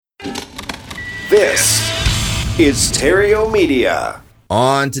This is Stereo Media.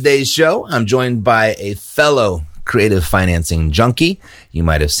 On today's show, I'm joined by a fellow creative financing junkie. You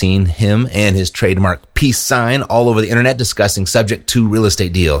might have seen him and his trademark peace sign all over the internet discussing subject to real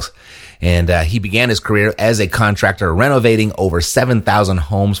estate deals. And he began his career as a contractor renovating over 7,000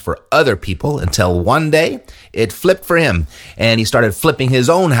 homes for other people until one day it flipped for him. And he started flipping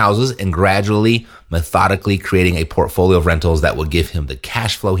his own houses and gradually, methodically creating a portfolio of rentals that would give him the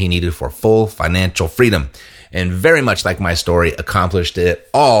cash flow he needed for full financial freedom. And very much like my story, accomplished it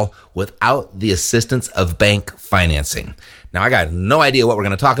all without the assistance of bank financing. Now, I got no idea what we're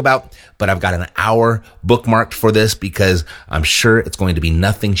going to talk about, but I've got an hour bookmarked for this because I'm sure it's going to be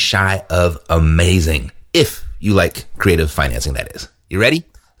nothing shy of amazing. If you like creative financing, that is. You ready?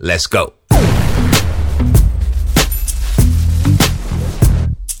 Let's go.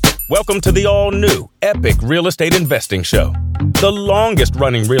 Welcome to the all-new Epic Real Estate Investing Show, the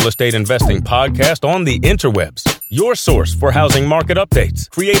longest-running real estate investing podcast on the interwebs. Your source for housing market updates,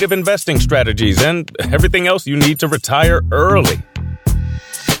 creative investing strategies, and everything else you need to retire early.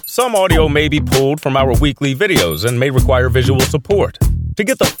 Some audio may be pulled from our weekly videos and may require visual support. To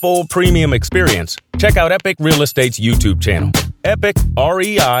get the full premium experience, check out Epic Real Estate's YouTube channel,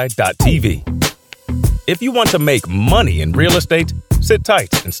 epicrei.tv. If you want to make money in real estate, sit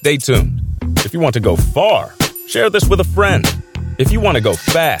tight and stay tuned. If you want to go far, share this with a friend. If you want to go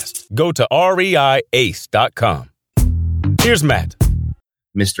fast, go to reiace.com. Here's Matt.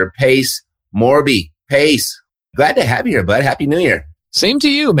 Mr. Pace, Morby, Pace. Glad to have you here, bud. Happy New Year. Same to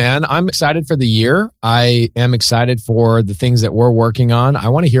you, man. I'm excited for the year. I am excited for the things that we're working on. I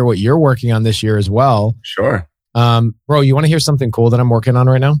want to hear what you're working on this year as well. Sure. Bro, you want to hear something cool that I'm working on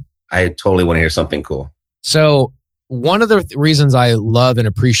right now? I totally want to hear something cool. So one of the reasons I love and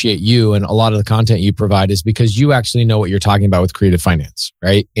appreciate you and a lot of the content you provide is because you actually know what you're talking about with creative finance,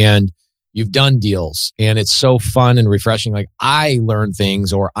 right? And you've done deals and it's so fun and refreshing. Like I learn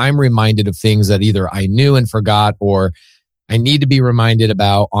things or I'm reminded of things that either I knew and forgot or I need to be reminded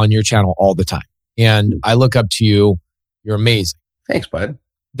about on your channel all the time. And I look up to you. You're amazing. Thanks, bud.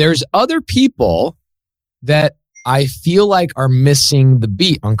 There's other people that I feel like are missing the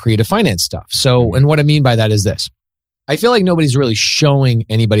beat on creative finance stuff. So, and what I mean by that is this. I feel like nobody's really showing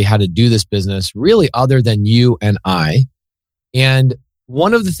anybody how to do this business really other than you and I. And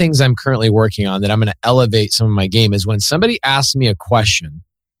one of the things I'm currently working on that I'm going to elevate some of my game is when somebody asks me a question,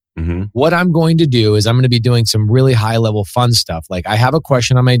 what I'm going to do is I'm going to be doing some really high level fun stuff. Like I have a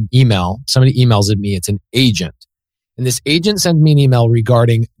question on my email. Somebody emails at me. It's an agent. And this agent sends me an email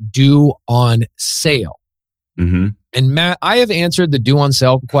regarding due on sale. And Matt, I have answered the due on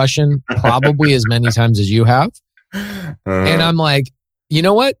sale question probably as many times as you have. And I'm like, you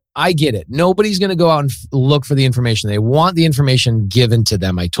know what? I get it. Nobody's going to go out and look for the information. They want the information given to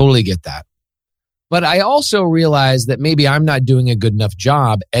them. I totally get that. But I also realize that maybe I'm not doing a good enough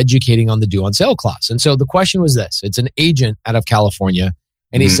job educating on the due on sale clause. And so the question was this. It's an agent out of California.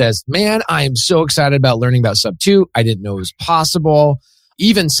 And he says, man, I am so excited about learning about sub 2. I didn't know it was possible.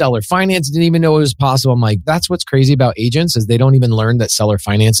 Even seller finance didn't even know it was possible. I'm like, that's what's crazy about agents is they don't even learn that seller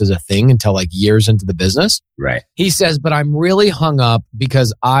finance is a thing until like years into the business. Right. He says, but I'm really hung up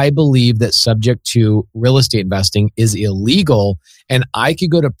because I believe that subject to real estate investing is illegal and I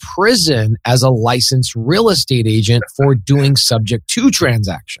could go to prison as a licensed real estate agent for doing subject to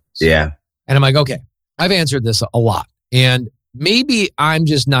transactions. Yeah. And I'm like, okay, I've answered this a lot and maybe I'm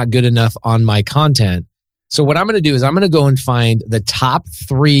just not good enough on my content. So what I'm going to do is I'm going to go and find the top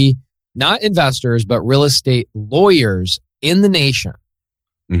 3, not investors, but real estate lawyers in the nation.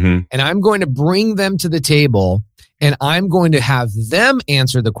 And I'm going to bring them to the table and I'm going to have them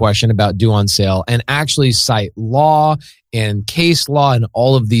answer the question about due on sale and actually cite law and case law and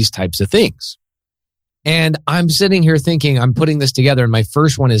all of these types of things. And I'm sitting here thinking, I'm putting this together and my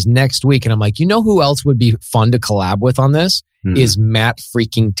first one is next week. And I'm like, you know who else would be fun to collab with on this? Is Matt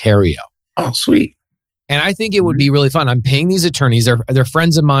freaking Terrio. Oh, sweet. And I think it would be really fun. I'm paying these attorneys. They're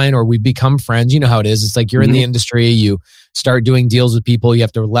friends of mine or we've become friends. You know how it is. It's like you're in the industry. You start doing deals with people. You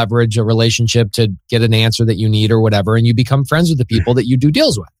have to leverage a relationship to get an answer that you need or whatever. And you become friends with the people that you do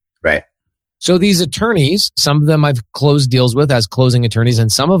deals with. Right. So these attorneys, some of them I've closed deals with as closing attorneys. And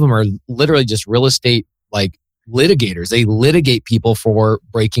some of them are literally just real estate like litigators. They litigate people for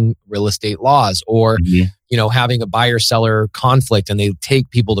breaking real estate laws or, you know, having a buyer-seller conflict and they take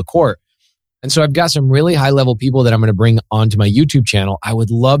people to court. And so I've got some really high level people that I'm going to bring onto my YouTube channel. I would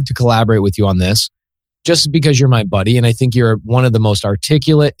love to collaborate with you on this just because you're my buddy. And I think you're one of the most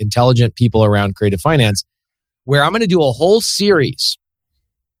articulate, intelligent people around creative finance, where I'm going to do a whole series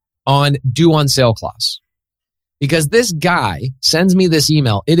on due on sale clause. Because this guy sends me this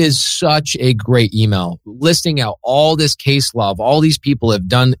email. It is such a great email listing out all this case law of all these people have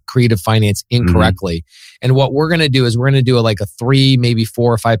done creative finance incorrectly. And what we're going to do is we're going to do a 3, maybe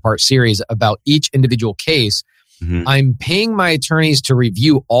 4 or 5 part series about each individual case. I'm paying my attorneys to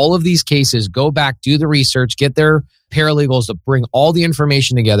review all of these cases, go back, do the research, get their paralegals to bring all the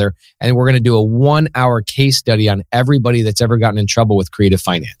information together. And we're going to do a 1-hour case study on everybody that's ever gotten in trouble with creative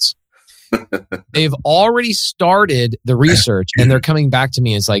finance. They've already started the research and they're coming back to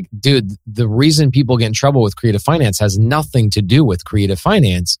me. It's like, dude, the reason people get in trouble with creative finance has nothing to do with creative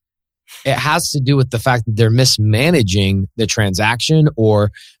finance. It has to do with the fact that they're mismanaging the transaction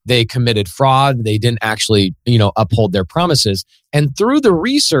or they committed fraud. They didn't actually, uphold their promises. And through the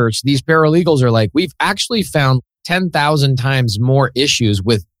research, these paralegals are like, we've actually found 10,000 times more issues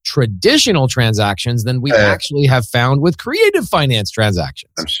with traditional transactions than we actually have found with creative finance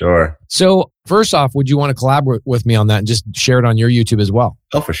transactions. I'm sure. So first off, would you want to collaborate with me on that and just share it on your YouTube as well?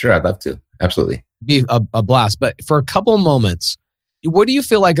 Oh, for sure. I'd love to. Absolutely. Be a blast. But for a couple moments, what do you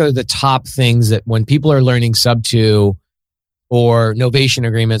feel like are the top things that when people are learning Sub 2 or novation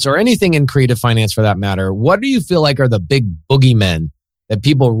agreements or anything in creative finance for that matter, what do you feel like are the big boogeymen that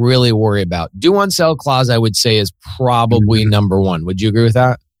people really worry about? Due on sale clause, I would say, is probably number one. Would you agree with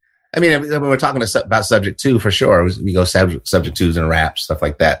that? I mean, when we're talking about subject to, for sure, we go subject twos and wraps, stuff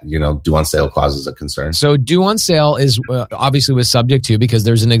like that. Due on sale clause is a concern. So due on sale is obviously with subject to because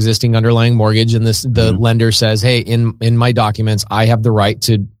there's an existing underlying mortgage and the lender says, hey, in my documents, I have the right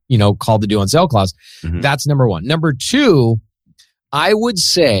to, call the due on sale clause. That's number one. Number two, I would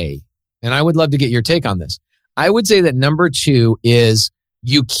say, and I would love to get your take on this. I would say that number two is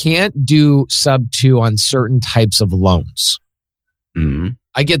you can't do sub 2 on certain types of loans.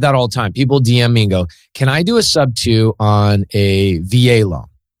 I get that all the time. People DM me and go, can I do a sub 2 on a VA loan?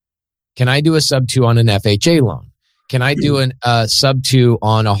 Can I do a sub 2 on an FHA loan? Can I do a sub 2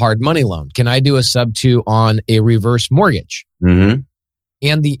 on a hard money loan? Can I do a sub 2 on a reverse mortgage? And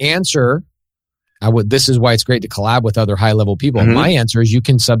the answer, this is why it's great to collab with other high level people. My answer is you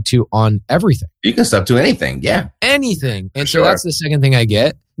can sub 2 on everything. You can sub 2 anything. Yeah. Anything. And so that's the second thing I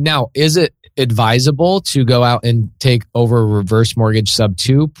get. Now, is it advisable to go out and take over a reverse mortgage sub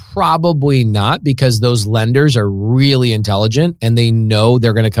 2? Probably not, because those lenders are really intelligent and they know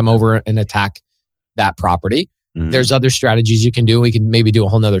they're going to come over and attack that property. There's other strategies you can do. We can maybe do a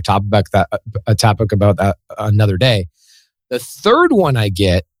whole nother topic about that another day. The third one I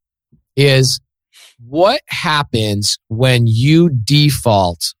get is what happens when you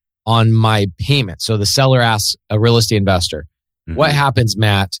default on my payment? So the seller asks a real estate investor, what happens,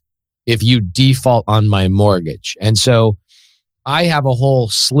 Matt, if you default on my mortgage? And so I have a whole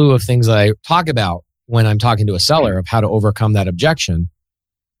slew of things that I talk about when I'm talking to a seller of how to overcome that objection.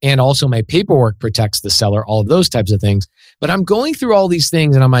 And also my paperwork protects the seller, all of those types of things. But I'm going through all these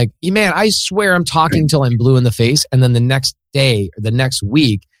things and I'm like, man, I swear I'm talking till I'm blue in the face. And then the next day or the next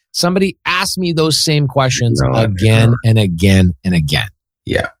week, somebody asks me those same questions again and again and again.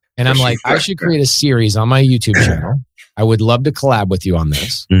 Yeah. And I'm like, I should create a series on my YouTube channel. I would love to collab with you on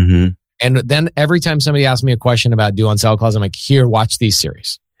this. And then every time somebody asks me a question about due on sale clause, I'm like, here, watch these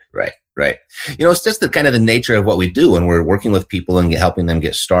series. Right. It's just the kind of the nature of what we do when we're working with people and helping them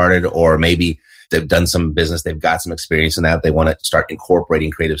get started, or maybe they've done some business, they've got some experience in that, they want to start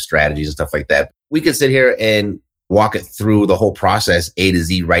incorporating creative strategies and stuff like that. We could sit here and walk it through the whole process A to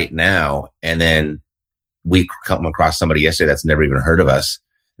Z right now. And then we come across somebody yesterday that's never even heard of us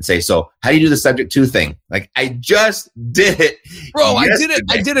and say, so how do you do the subject to thing? Like, I just did it. Bro, I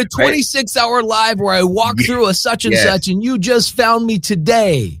did a 26-hour live where I walked through a such and such, and you just found me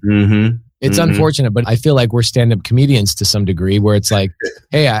today. It's unfortunate, but I feel like we're stand-up comedians to some degree where it's like,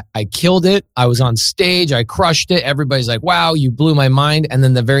 hey, I killed it. I was on stage. I crushed it. Everybody's like, wow, you blew my mind. And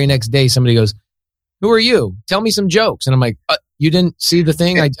then the very next day, somebody goes, who are you? Tell me some jokes. And I'm like, you didn't see the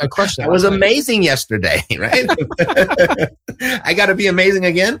thing? I crushed it. I was amazing yesterday, right? I got to be amazing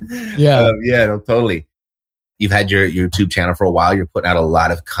again? Yeah. No, totally. You've had your YouTube channel for a while. You're putting out a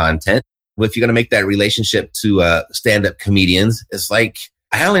lot of content. If you're going to make that relationship to stand-up comedians, it's like,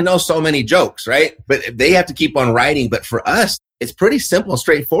 I only know so many jokes, right? But they have to keep on writing. But for us, it's pretty simple and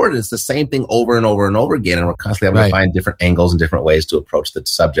straightforward. It's the same thing over and over and over again. And we're constantly having to find different angles and different ways to approach the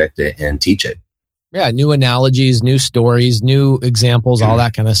subject and teach it. Yeah, new analogies, new stories, new examples, all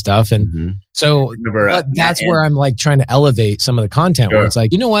that kind of stuff. And so that's where I'm like trying to elevate some of the content where it's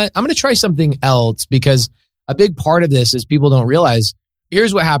like, you know what? I'm going to try something else, because a big part of this is people don't realize,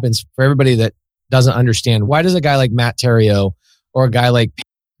 here's what happens for everybody that doesn't understand. Why does a guy like Matt Theriault or a guy like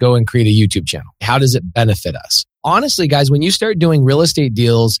go and create a YouTube channel? How does it benefit us? Honestly, guys, when you start doing real estate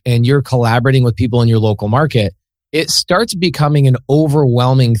deals and you're collaborating with people in your local market, it starts becoming an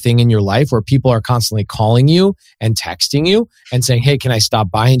overwhelming thing in your life where people are constantly calling you and texting you and saying, hey, can I stop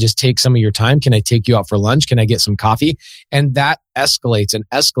by and just take some of your time? Can I take you out for lunch? Can I get some coffee? And that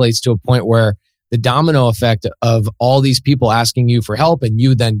escalates to a point where the domino effect of all these people asking you for help and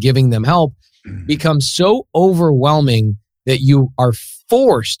you then giving them help becomes so overwhelming that you are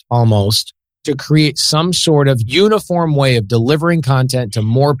forced almost to create some sort of uniform way of delivering content to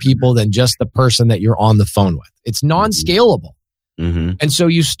more people than just the person that you're on the phone with. It's non-scalable. Mm-hmm. And so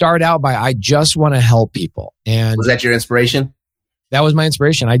you start out by, I just want to help people. And was that your inspiration? That was my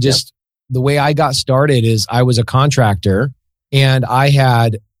inspiration. The way I got started is I was a contractor and I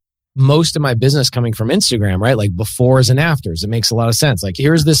had most of my business coming from Instagram, right? Like befores and afters. It makes a lot of sense. Like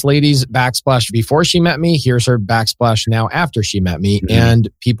here's this lady's backsplash before she met me. Here's her backsplash now after she met me. Mm-hmm. And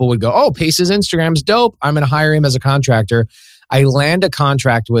people would go, oh, Pace's Instagram's dope. I'm going to hire him as a contractor. I land a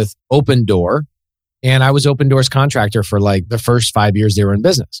contract with Open Door. And I was Open Door's contractor for like the first 5 years they were in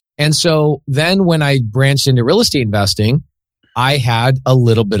business. And so then when I branched into real estate investing, I had a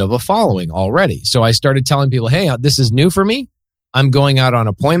little bit of a following already. So I started telling people, hey, this is new for me. I'm going out on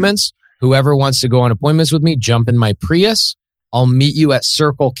appointments. Whoever wants to go on appointments with me, jump in my Prius. I'll meet you at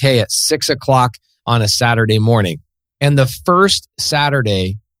Circle K at 6 o'clock on a Saturday morning. And the first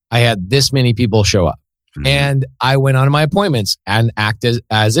Saturday, I had this many people show up. Mm-hmm. And I went on my appointments and acted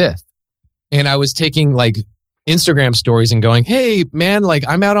as if. And I was taking like Instagram stories and going, hey, man, like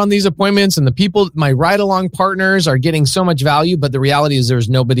I'm out on these appointments and the people, my ride-along partners are getting so much value. But the reality is there's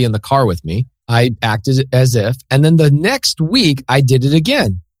nobody in the car with me. I acted as if. And then the next week, I did it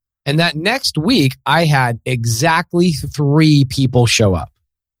again. And that next week, I had exactly 3 people show up.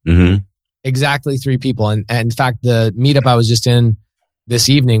 Mm-hmm. Exactly 3 people. And in fact, the meetup I was just in this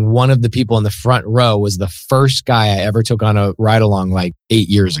evening, one of the people in the front row was the first guy I ever took on a ride-along like 8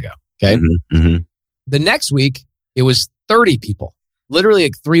 years ago. Okay. Mm-hmm. Mm-hmm. The next week, it was 30 people. Literally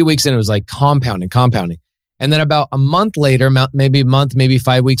like 3 weeks in, it was like compounding. And then about a month later, maybe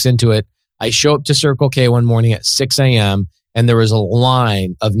 5 weeks into it, I show up to Circle K one morning at 6 a.m. and there was a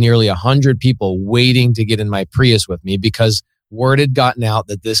line of nearly 100 people waiting to get in my Prius with me because word had gotten out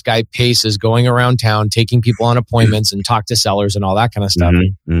that this guy Pace is going around town, taking people on appointments and talk to sellers and all that kind of stuff.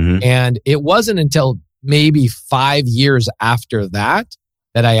 Mm-hmm. Mm-hmm. And it wasn't until maybe 5 years after that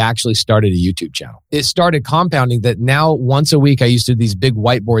I actually started a YouTube channel. It started compounding that now once a week, I used to do these big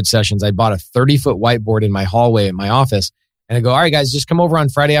whiteboard sessions. I bought a 30-foot whiteboard in my hallway at my office. And I go, all right, guys, just come over on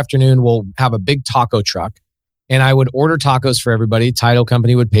Friday afternoon. We'll have a big taco truck. And I would order tacos for everybody. Title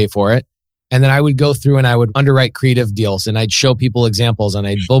company would pay for it. And then I would go through and I would underwrite creative deals and I'd show people examples and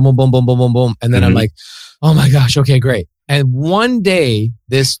I'd boom, boom, boom, boom, boom, boom, boom. And then I'm like, oh my gosh, okay, great. And one day,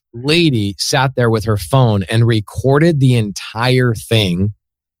 this lady sat there with her phone and recorded the entire thing.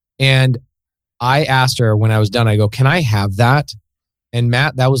 And I asked her when I was done, I go, can I have that? And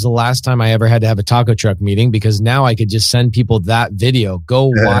Matt, that was the last time I ever had to have a taco truck meeting because now I could just send people that video,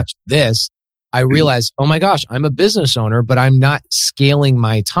 go watch this. I realized, oh my gosh, I'm a business owner, but I'm not scaling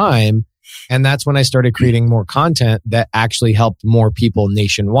my time. And that's when I started creating more content that actually helped more people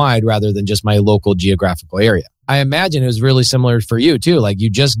nationwide rather than just my local geographical area. I imagine it was really similar for you too. Like you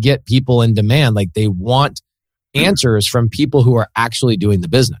just get people in demand, like they want answers from people who are actually doing the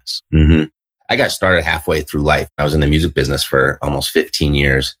business. Mm-hmm. I got started halfway through life. I was in the music business for almost 15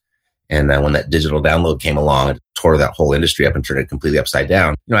 years. And then when that digital download came along, it tore that whole industry up and turned it completely upside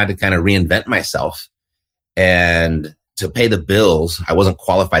down. I had to kind of reinvent myself. And to pay the bills, I wasn't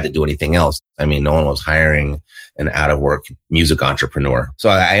qualified to do anything else. I mean, no one was hiring an out-of-work music entrepreneur. So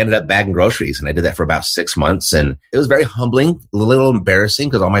I ended up bagging groceries, and I did that for about 6 months. And it was very humbling, a little embarrassing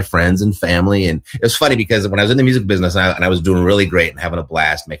because all my friends and family. And it was funny because when I was in the music business and I was doing really great and having a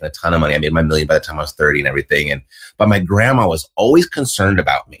blast, making a ton of money, I made my $1 million by the time I was 30 and everything. But my grandma was always concerned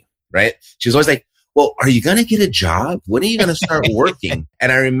about me, right? She was always like, well, are you going to get a job? When are you going to start working?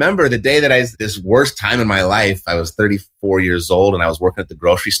 And I remember the day that this worst time in my life, I was 34 years old and I was working at the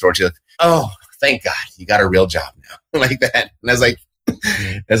grocery store. She's like, oh, thank God, you got a real job now. Like that. And I was like,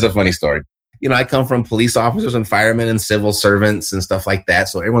 that's a funny story. I come from police officers and firemen and civil servants and stuff like that.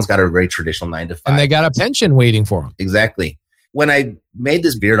 So everyone's got a very traditional 9 to 5. And they got a pension waiting for them. Exactly. When I made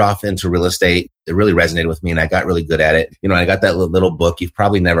this veered off into real estate, it really resonated with me and I got really good at it. I got that little book. You've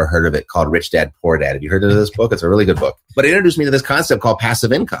probably never heard of it called Rich Dad, Poor Dad. Have you heard of this book? It's a really good book. But it introduced me to this concept called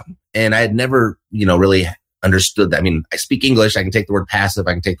passive income. And I had never, really understood that. I mean, I speak English. I can take the word passive.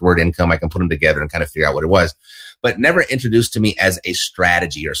 I can take the word income. I can put them together and kind of figure out what it was. But never introduced to me as a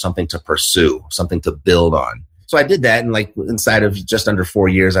strategy or something to pursue, something to build on. So I did that. And like inside of just under 4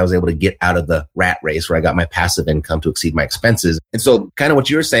 years, I was able to get out of the rat race where I got my passive income to exceed my expenses. And so kind of what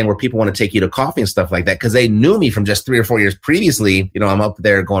you were saying, where people want to take you to coffee and stuff like that, because they knew me from just 3 or 4 years previously. I'm up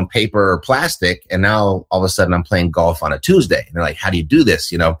there going paper or plastic. And now all of a sudden I'm playing golf on a Tuesday. And they're like, how do you do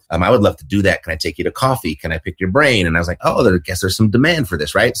this? I would love to do that. Can I take you to coffee? Can I pick your brain? And I was like, I guess there's some demand for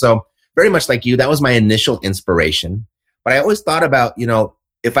this, right? So very much like you, that was my initial inspiration. But I always thought about,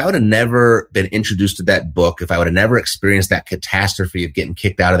 if I would have never been introduced to that book, if I would have never experienced that catastrophe of getting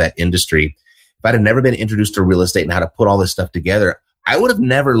kicked out of that industry, if I'd have never been introduced to real estate and how to put all this stuff together, I would have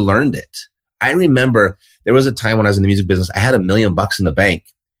never learned it. I remember there was a time when I was in the music business, I had $1 million in the bank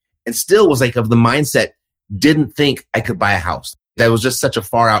and still was like of the mindset, didn't think I could buy a house. That was just such a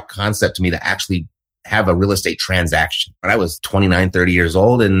far out concept to me to actually have a real estate transaction. But I was 29, 30 years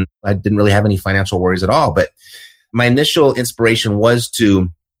old and I didn't really have any financial worries at all. But my initial inspiration was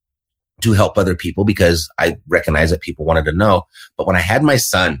to help other people because I recognized that people wanted to know. But when I had my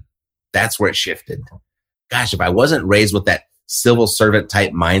son, that's where it shifted. Gosh, if I wasn't raised with that civil servant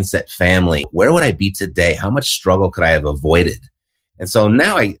type mindset family, where would I be today? How much struggle could I have avoided? And so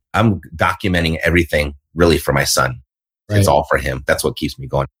now I'm documenting everything really for my son. Right. It's all for him. That's what keeps me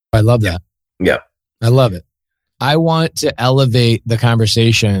going. I love that. Yeah. I love it. I want to elevate the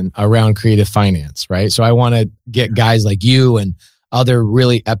conversation around creative finance, right? So I want to get guys like you and other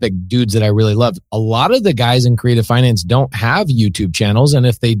really epic dudes that I really love. A lot of the guys in creative finance don't have YouTube channels. And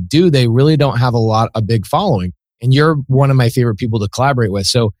if they do, they really don't have a big following. And you're one of my favorite people to collaborate with.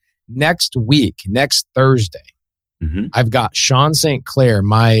 So next Thursday, I've got Sean St. Clair,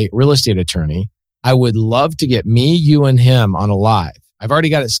 my real estate attorney. I would love to get me, you, and him on a live. I've already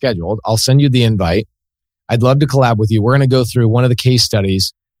got it scheduled. I'll send you the invite. I'd love to collab with you. We're going to go through one of the case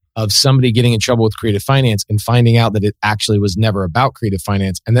studies of somebody getting in trouble with creative finance and finding out that it actually was never about creative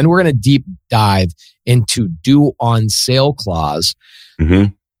finance. And then we're going to deep dive into due on sale clause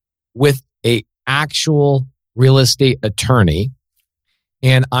with a actual real estate attorney.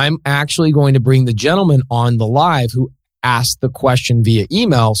 And I'm actually going to bring the gentleman on the live who asked the question via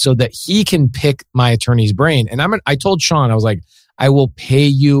email so that he can pick my attorney's brain. And I told Sean, I was like, I will pay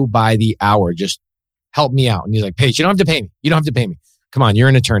you by the hour. Just help me out. And he's like, Paige, you don't have to pay me. You don't have to pay me. Come on, you're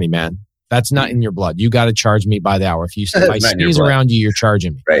an attorney, man. That's not in your blood. You got to charge me by the hour. If I sneeze around you, you're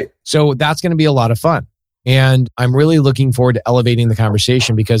charging me. Right. So that's going to be a lot of fun. And I'm really looking forward to elevating the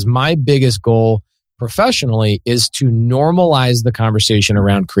conversation because my biggest goal professionally is to normalize the conversation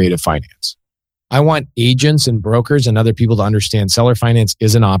around creative finance. I want agents and brokers and other people to understand seller finance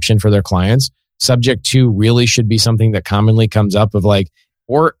is an option for their clients. Subject to really should be something that commonly comes up of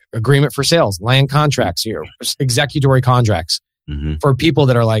or agreement for sales, land contracts here, executory contracts for people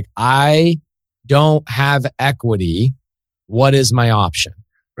that are like, I don't have equity. What is my option?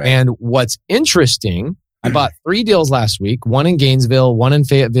 Right. And what's interesting, I bought 3 deals last week, one in Gainesville, one in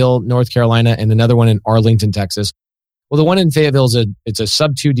Fayetteville, North Carolina, and another one in Arlington, Texas. Well, the one in Fayetteville it's a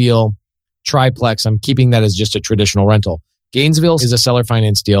sub 2 deal, triplex. I'm keeping that as just a traditional rental. Gainesville is a seller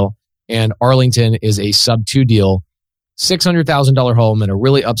finance deal, and Arlington is a sub 2 deal, $600,000 home in a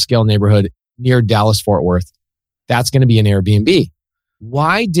really upscale neighborhood near Dallas, Fort Worth. That's going to be an Airbnb.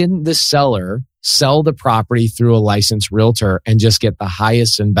 Why didn't the seller sell the property through a licensed realtor and just get the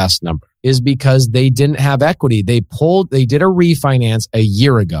highest and best number? Is because they didn't have equity. They did a refinance a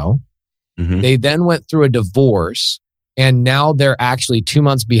year ago. They then went through a divorce and now they're actually 2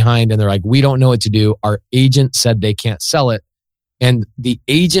 months behind and they're like, we don't know what to do. Our agent said they can't sell it. And the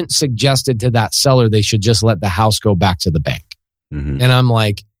agent suggested to that seller they should just let the house go back to the bank. And I'm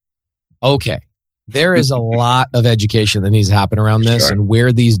like, okay, there is a lot of education that needs to happen around this and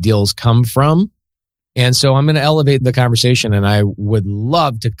where these deals come from. And so I'm going to elevate the conversation and I would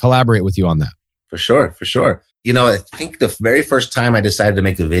love to collaborate with you on that. For sure. I think the very first time I decided to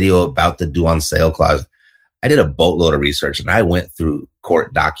make a video about the due on sale clause, I did a boatload of research and I went through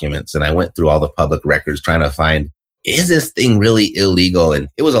court documents and I went through all the public records trying to find, is this thing really illegal? And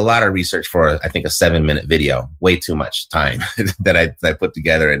it was a lot of research for, I think, a 7-minute video, way too much time that I put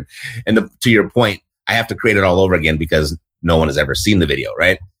together. And to your point, I have to create it all over again because no one has ever seen the video,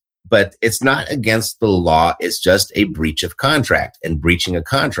 right? But it's not against the law. It's just a breach of contract, and breaching a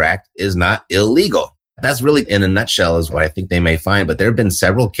contract is not illegal. That's really, in a nutshell, is what I think they may find. But there have been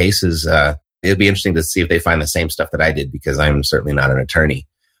several cases. It'd be interesting to see if they find the same stuff that I did because I'm certainly not an attorney.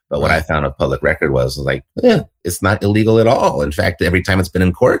 But what I found of public record was like, it's not illegal at all. In fact, every time it's been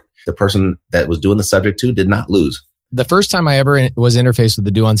in court, the person that was doing the subject to did not lose. The first time I ever was interfaced with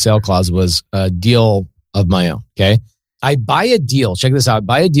the due on sale clause was a deal of my own. Okay. I buy a deal. Check this out. I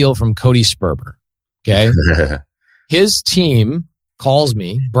buy a deal from Cody Sperber. Okay. His team calls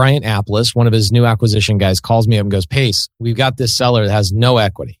me, Bryant Applis, one of his new acquisition guys, calls me up and goes, Pace, we've got this seller that has no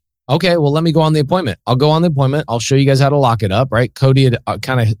equity. Okay, well, let me go on the appointment. I'll go on the appointment. I'll show you guys how to lock it up, right? Cody had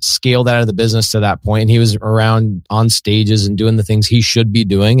kind of scaled out of the business to that point, and he was around on stages and doing the things he should be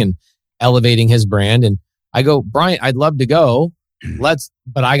doing and elevating his brand. And I go, Bryant, I'd love to go. But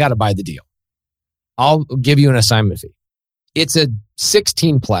I got to buy the deal. I'll give you an assignment fee. It's a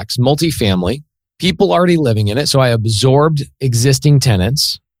 16-plex multifamily. People already living in it. So I absorbed existing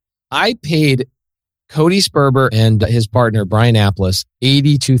tenants. I paid Cody Sperber and his partner, Brian Applis,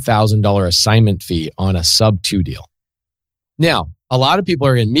 $82,000 assignment fee on a sub-2 deal. Now, a lot of people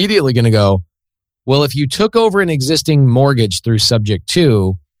are immediately going to go, well, if you took over an existing mortgage through subject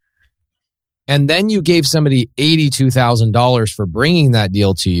 2, and then you gave somebody $82,000 for bringing that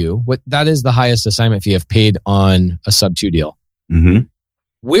deal to you, that is the highest assignment fee I've paid on a sub-2 deal. Mm-hmm.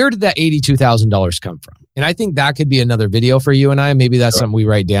 Where did that $82,000 come from? And I think that could be another video for you and I. Maybe that's something we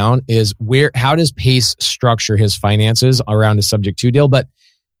write down is how does Pace structure his finances around a subject 2 deal? But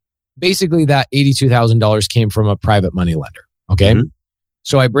basically that $82,000 came from a private money lender. Okay. Mm-hmm.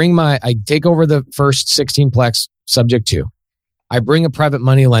 So I take over the first 16-plex subject 2. I bring a private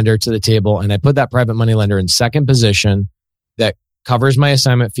money lender to the table and I put that private money lender in second position that covers my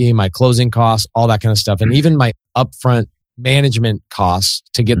assignment fee, my closing costs, all that kind of stuff. And even my upfront management costs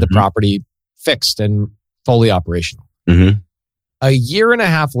to get the property fixed and fully operational. Mm-hmm. A year and a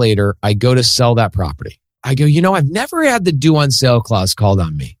half later, I go to sell that property. I go, I've never had the due on sale clause called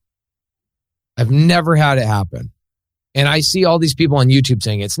on me. I've never had it happen. And I see all these people on YouTube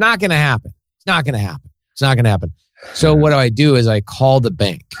saying, it's not going to happen. It's not going to happen. It's not going to happen. So what I do is I call the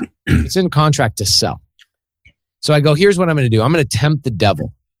bank. It's in contract to sell. So I go, here's what I'm going to do. I'm going to tempt the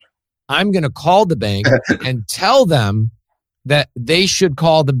devil. I'm going to call the bank and tell them that they should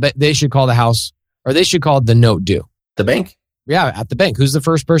call the house, or they should call the note due. The bank? Yeah, at the bank. Who's the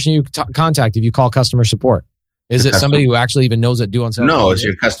first person you contact if you call customer support? Is it somebody who actually even knows that due on sale? No, it's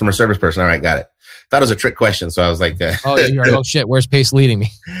your customer service person. All right, got it. Thought it was a trick question, so I was like, oh shit, where's Pace leading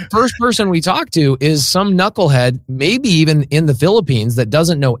me? First person we talk to is some knucklehead, maybe even in the Philippines, that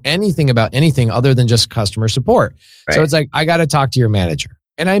doesn't know anything about anything other than just customer support. Right. So it's like, I got to talk to your manager.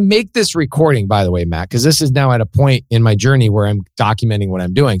 And I make this recording, by the way, Matt, because this is now at a point in my journey where I'm documenting what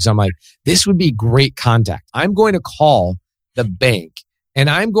I'm doing. So I'm like, this would be great contact. I'm going to call the bank and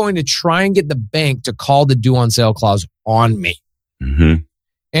I'm going to try and get the bank to call the due on sale clause on me. Mm-hmm.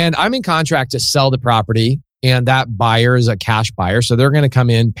 And I'm in contract to sell the property, and that buyer is a cash buyer. So they're going to come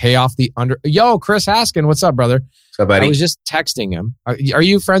in, pay off the Yo, Chris Haskin, what's up, brother? What's up, buddy? I was just texting him. Are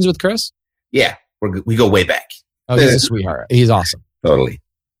you friends with Chris? Yeah, we go way back. Oh, he's a sweetheart. He's awesome. Totally.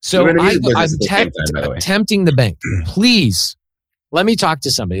 So I'm tempting the bank. Please, let me talk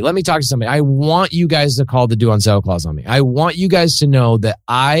to somebody. I want you guys to call the due on sale clause on me. I want you guys to know that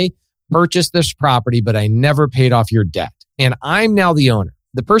I purchased this property, but I never paid off your debt. And I'm now the owner.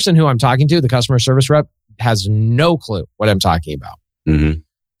 The person who I'm talking to, the customer service rep, has no clue what I'm talking about. Mm-hmm.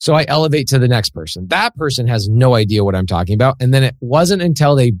 So I elevate to the next person. That person has no idea what I'm talking about. And then it wasn't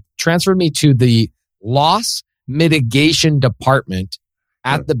until they transferred me to the loss mitigation department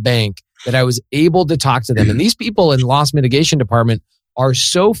at the bank that I was able to talk to them. And these people in loss mitigation department are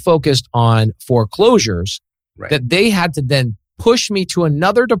so focused on foreclosures that they had to then push me to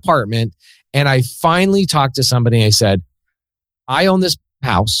another department. And I finally talked to somebody. I said, I own this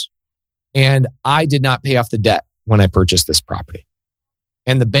house and I did not pay off the debt when I purchased this property.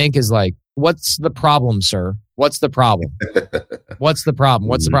 And the bank is like, what's the problem, sir? What's the problem? What's the problem?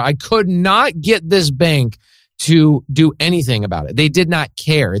 What's the problem? I could not get this bank to do anything about it. They did not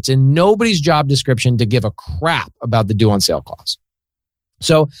care. It's in nobody's job description to give a crap about the due on sale clause.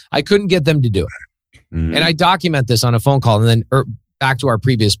 So I couldn't get them to do it. Mm-hmm. And I document this on a phone call. And then back to our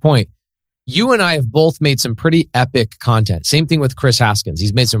previous point, you and I have both made some pretty epic content. Same thing with Chris Haskins.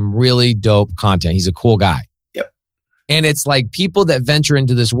 He's made some really dope content. He's a cool guy. Yep. And it's like people that venture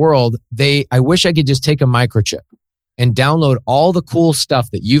into this world, I wish I could just take a microchip and download all the cool stuff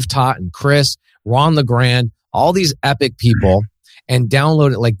that you've taught, and Chris, Ron LeGrand, all these epic people, and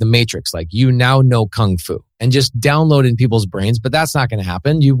download it like the Matrix. Like, you now know Kung Fu, and just download in people's brains. But that's not going to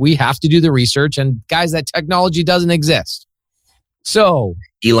happen. We have to do the research, and guys, that technology doesn't exist. So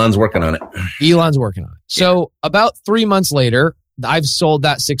Elon's working on it. So about 3 months later, I've sold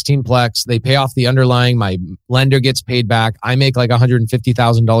that 16-plex. They pay off the underlying. My lender gets paid back. I make like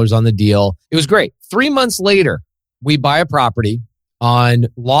 $150,000 on the deal. It was great. 3 months later, we buy a property on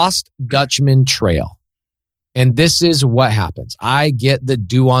Lost Dutchman Trail. And this is what happens. I get the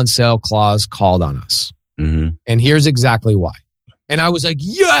due on sale clause called on us. Mm-hmm. And here's exactly why. And I was like,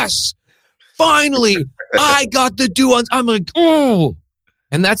 yes, finally, I got the due on. I'm like, oh.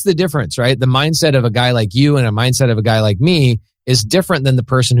 And that's the difference, right? The mindset of a guy like you and a mindset of a guy like me is different than the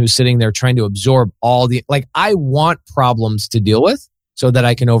person who's sitting there trying to absorb all the, like, I want problems to deal with so that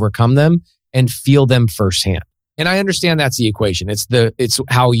I can overcome them and feel them firsthand. And I understand that's the equation. It's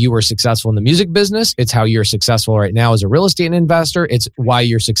how you were successful in the music business. It's how you're successful right now as a real estate investor. It's why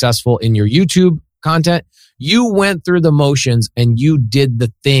you're successful in your YouTube content. You went through the motions and you did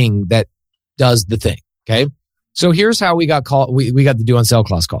the thing that does the thing. Okay. So here's how we got called. We got the due on sale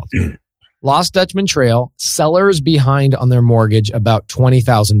clause called. Lost Dutchman Trail, sellers behind on their mortgage about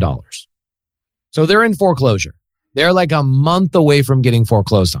 $20,000. So they're in foreclosure. They're like a month away from getting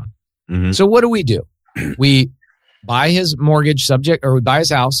foreclosed on. Mm-hmm. So what do? We buy his mortgage subject, or we buy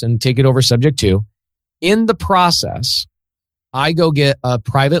his house and take it over subject to. In the process, I go get a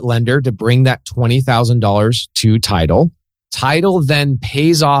private lender to bring that $20,000 to title. Title then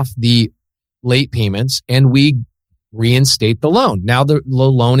pays off the late payments and we reinstate the loan. Now the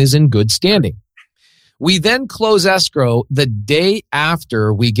loan is in good standing. We then close escrow the day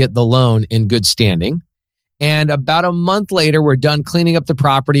after we get the loan in good standing. And about a month later, we're done cleaning up the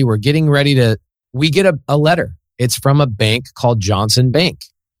property. We're getting ready we get a letter. It's from a bank called Johnson Bank.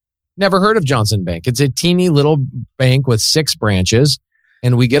 Never heard of Johnson Bank. It's a teeny little bank with 6 branches.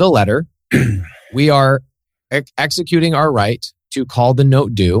 And we get a letter. We are executing our right to call the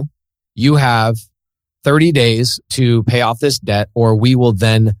note due. You have 30 days to pay off this debt, or we will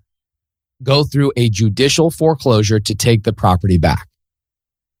then go through a judicial foreclosure to take the property back.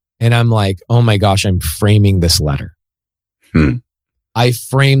 And I'm like, oh my gosh, I'm framing this letter. I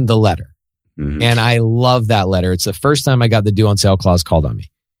framed the letter. Mm-hmm. And I love that letter. It's the first time I got the due on sale clause called on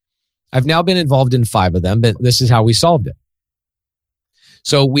me. I've now been involved in 5 of them, but this is how we solved it.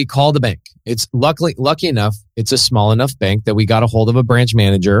 So we call the bank. It's lucky enough, it's a small enough bank that we got a hold of a branch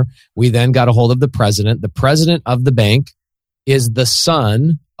manager. We then got a hold of the president. The president of the bank is the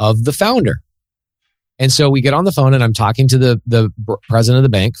son of the founder. And so we get on the phone and I'm talking to the president of the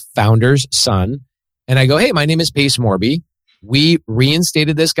bank, founder's son. And I go, hey, my name is Pace Morby. We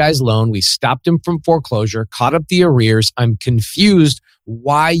reinstated this guy's loan. We stopped him from foreclosure, caught up the arrears. I'm confused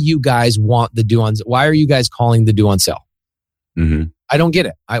why you guys want the due on. Why are you guys calling the due on sale? Mm-hmm. I don't get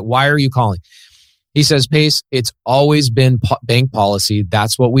it. Why are you calling? He says, Pace, it's always been bank policy.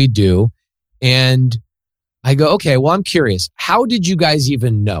 That's what we do. And I go, okay, well, I'm curious. How did you guys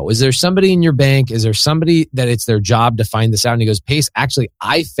even know? Is there somebody in your bank? Is there somebody that it's their job to find this out? And he goes, Pace, actually,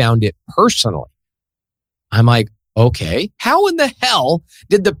 I found it personally. I'm like, okay, how in the hell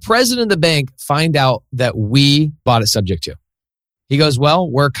did the president of the bank find out that we bought it subject to? He goes, well,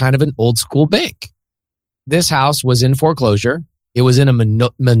 we're kind of an old school bank. This house was in foreclosure. It was in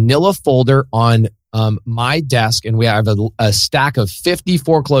a manila folder on my desk, and we have a stack of 50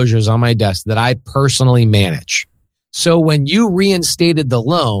 foreclosures on my desk that I personally manage. So when you reinstated the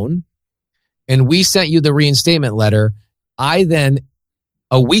loan and we sent you the reinstatement letter, I then,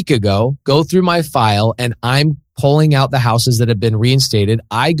 a week ago, go through my file and I'm pulling out the houses that have been reinstated.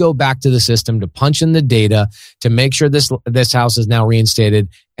 I go back to the system to punch in the data to make sure this house is now reinstated.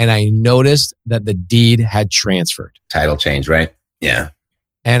 And I noticed that the deed had transferred. Title change, right? Yeah.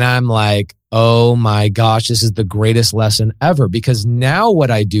 And I'm like, oh my gosh, this is the greatest lesson ever. Because now what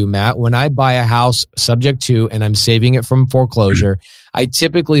I do, Matt, when I buy a house subject to and I'm saving it from foreclosure, I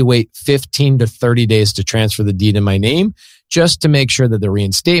typically wait 15 to 30 days to transfer the deed in my name, just to make sure that the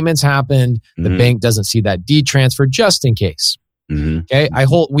reinstatements happened. The bank doesn't see that deed transfer, just in case. Okay.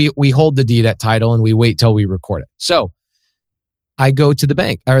 We hold the deed at title and we wait till we record it. So I go to the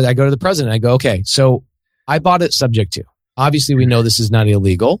bank, or I go to the president. I go, okay, so I bought it subject to. Obviously, we know this is not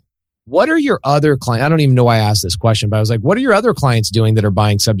illegal. What are your other clients? I don't even know why I asked this question, but I was like, what are your other clients doing that are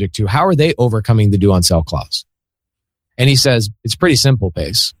buying subject to? How are they overcoming the due on sale clause? And he says, it's pretty simple,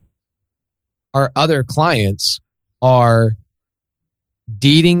 Pace. Our other clients are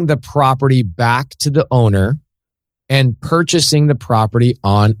deeding the property back to the owner and purchasing the property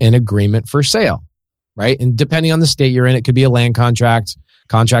on an agreement for sale, right? And depending on the state you're in, it could be a land contract,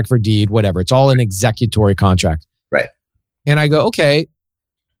 contract for deed, whatever. It's all an executory contract. Right. And I go, okay,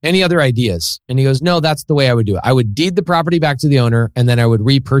 any other ideas? And he goes, no, that's the way I would do it. I would deed the property back to the owner and then I would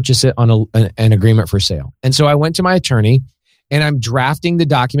repurchase it on an agreement for sale. And so I went to my attorney and I'm drafting the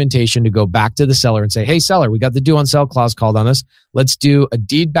documentation to go back to the seller and say, hey, seller, we got the due on sale clause called on us. Let's do a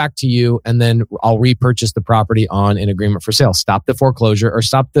deed back to you and then I'll repurchase the property on an agreement for sale. Stop the foreclosure or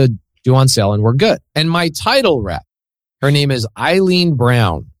stop the due on sale and we're good. And my title rep, her name is Eileen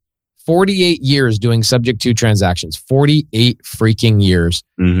Brown. 48 years doing subject to transactions, 48 freaking years.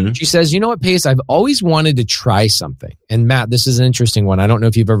 Mm-hmm. She says, you know what, Pace, I've always wanted to try something. And Matt, this is an interesting one. I don't know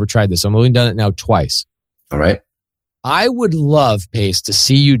if you've ever tried this. I've only done it now twice. All right. I would love, Pace, to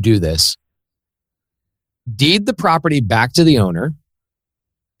see you do this. Deed the property back to the owner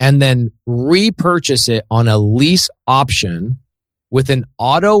and then repurchase it on a lease option with an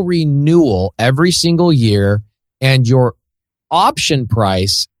auto renewal every single year. And your option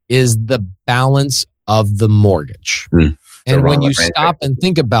price is the balance of the mortgage. And when you stop and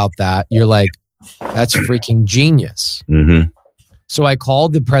think about that, you're like, that's freaking genius. Mm-hmm. So I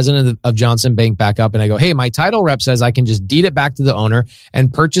called the president of Johnson Bank back up and I go, hey, my title rep says I can just deed it back to the owner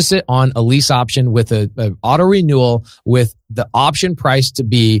and purchase it on a lease option with a auto renewal with the option price to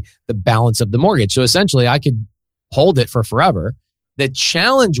be the balance of the mortgage. So essentially I could hold it for forever. The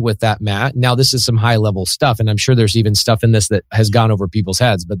challenge with that, Matt, now this is some high level stuff, and I'm sure there's even stuff in this that has gone over people's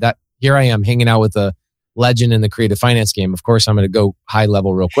heads, but that here I am hanging out with a legend in the creative finance game. Of course, I'm going to go high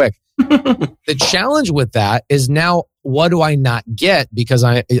level real quick. The challenge with that is now, what do I not get because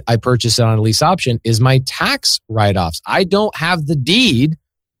I purchased it on a lease option is my tax write-offs. I don't have the deed.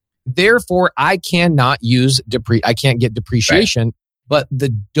 Therefore, I cannot use I can't get depreciation. Right. But the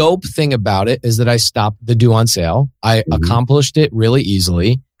dope thing about it is that I stopped the due on sale. I accomplished it really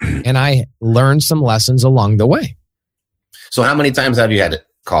easily, and I learned some lessons along the way. So how many times have you had it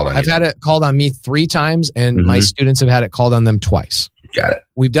called on you? I've had it called on me 3 times, and my students have had it called on them twice. Got it.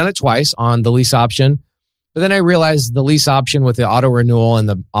 We've done it twice on the lease option, but then I realized the lease option with the auto renewal and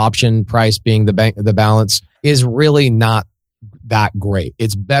the option price being the balance is really not that great.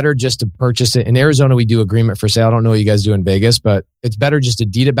 It's better just to purchase it. In Arizona, we do agreement for sale. I don't know what you guys do in Vegas, but it's better just to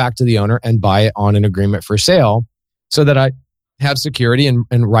deed it back to the owner and buy it on an agreement for sale so that I have security and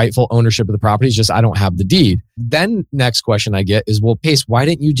rightful ownership of the property. It's just I don't have the deed. Then next question I get is, well, Pace, why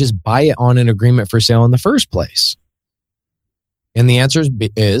didn't you just buy it on an agreement for sale in the first place? And the answer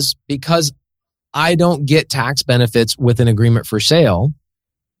is because I don't get tax benefits with an agreement for sale.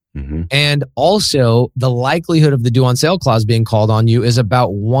 And also the likelihood of the due on sale clause being called on you is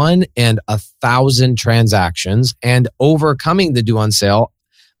about 1 in 1,000 transactions, and overcoming the due on sale.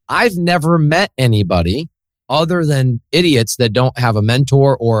 I've never met anybody other than idiots that don't have a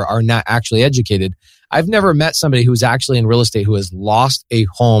mentor or are not actually educated. I've never met somebody who's actually in real estate who has lost a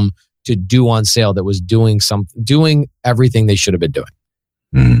home to due on sale that was doing everything they should have been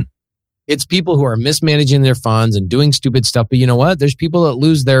doing. It's people who are mismanaging their funds and doing stupid stuff. But you know what? There's people that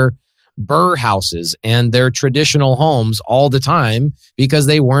lose their burr houses and their traditional homes all the time because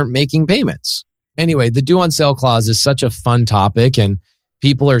they weren't making payments. Anyway, the due on sale clause is such a fun topic, and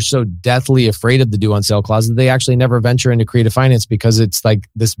people are so deathly afraid of the due on sale clause that they actually never venture into creative finance because it's like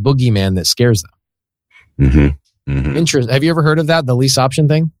this boogeyman that scares them. Interesting. Have you ever heard of that? The lease option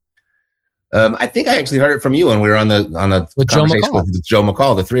thing? I think I actually heard it from you when we were on the with conversation with Joe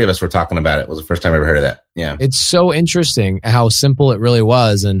McCall. The 3 of us were talking about it. It was the first time I ever heard of that. Yeah. It's so interesting how simple it really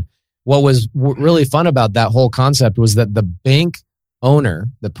was. And what was really fun about that whole concept was that the bank owner,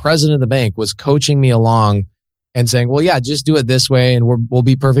 the president of the bank, was coaching me along and saying, well, yeah, just do it this way and we'll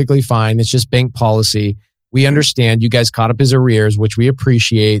be perfectly fine. It's just bank policy. We understand you guys caught up his arrears, which we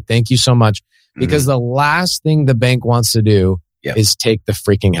appreciate. Thank you so much. Because the last thing the bank wants to do is take the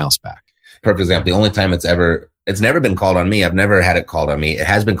freaking house back. Perfect example. The only time it's never been called on me. I've never had it called on me. It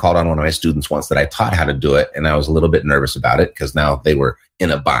has been called on one of my students once that I taught how to do it. And I was a little bit nervous about it because now they were in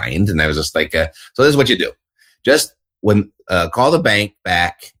a bind. And I was just like, so this is what you do. Just call the bank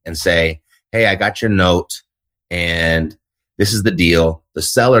back and say, hey, I got your note and this is the deal. The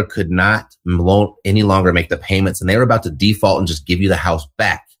seller won't any longer make the payments and they were about to default and just give you the house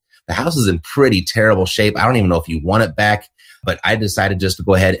back. The house is in pretty terrible shape. I don't even know if you want it back. But I decided just to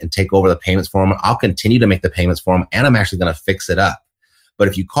go ahead and take over the payments for them. I'll continue to make the payments for them, and I'm actually going to fix it up. But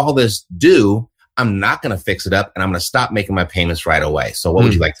if you call this due, I'm not going to fix it up, and I'm going to stop making my payments right away. So what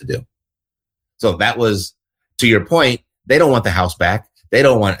would you like to do? So that was, to your point, they don't want the house back. They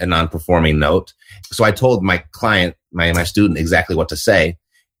don't want a non-performing note. So I told my client, my student, exactly what to say.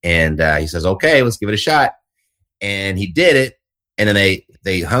 And he says, okay, let's give it a shot. And he did it. And then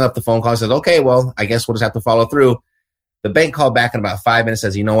they hung up the phone call and said, okay, well, I guess we'll just have to follow through. The bank called back in about 5 minutes,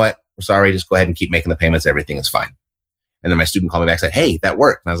 says, you know what? We're sorry. Just go ahead and keep making the payments. Everything is fine. And then my student called me back and said, hey, that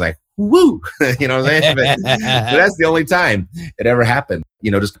worked. And I was like, woo, you know what I'm saying? But that's the only time it ever happened.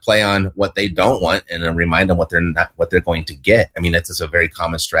 Just play on what they don't want and then remind them what they're going to get. I mean, that's a very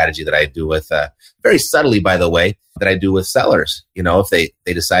common strategy that I do with, very subtly, by the way, that I do with sellers. If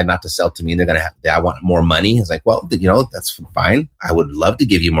they decide not to sell to me, I want more money. It's like, well, that's fine. I would love to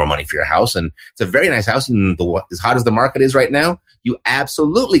give you more money for your house. And it's a very nice house. And as hot as the market is right now, you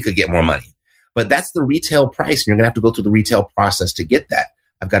absolutely could get more money. But that's the retail price. And you're going to have to go through the retail process to get that.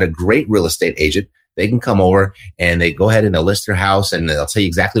 I've got a great real estate agent They can come over and they go ahead and they'll list their house and they'll tell you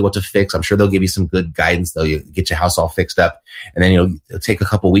exactly what to fix. I'm sure they'll give you some good guidance. They'll get your house all fixed up. And then, it'll take a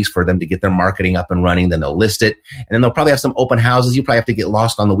couple of weeks for them to get their marketing up and running. Then they'll list it. And then they'll probably have some open houses. You probably have to get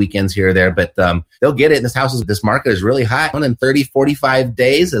lost on the weekends here or there, but they'll get it. And this market is really high. In 30, 45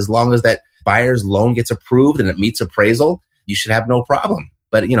 days, as long as that buyer's loan gets approved and it meets appraisal, you should have no problem.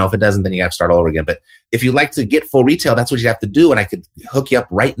 But, if it doesn't, then you have to start all over again. But if you'd like to get full retail, that's what you have to do. And I could hook you up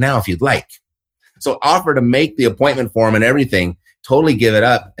right now if you'd like. So offer to make the appointment form and everything, totally give it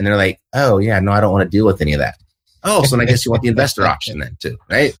up. And they're like, oh, yeah, no, I don't want to deal with any of that. Oh, so then I guess you want the investor option then too,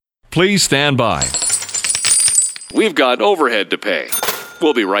 right? Please stand by. We've got overhead to pay.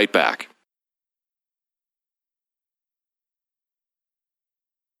 We'll be right back.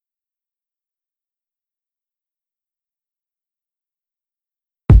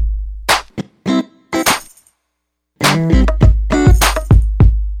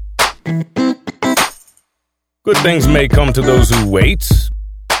 Good things may come to those who wait,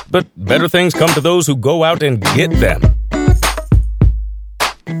 but better things come to those who go out and get them.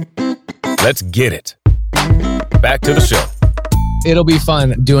 Let's get it. Back to the show. It'll be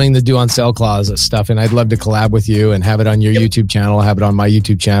fun doing the due on sale clause stuff, and I'd love to collab with you and have it on your YouTube channel, have it on my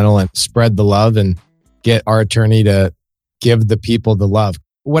YouTube channel, and spread the love and get our attorney to give the people the love.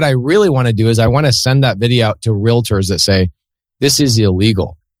 What I really want to do is I want to send that video out to realtors that say, this is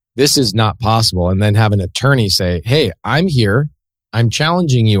illegal. This is not possible. And then have an attorney say, hey, I'm here. I'm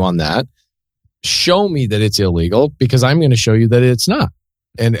challenging you on that. Show me that it's illegal because I'm going to show you that it's not.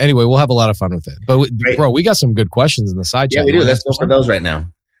 And anyway, we'll have a lot of fun with it. But bro, we got some good questions in the side chat. Yeah, we do. Let's go for those right now.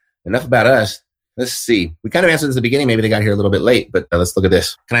 Enough about us. Let's see. We kind of answered this at the beginning. Maybe they got here a little bit late, but let's look at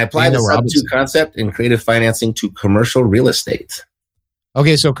this. Can I apply the sub-2 concept in creative financing to commercial real estate?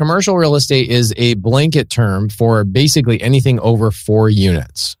 Okay, so commercial real estate is a blanket term for basically anything over 4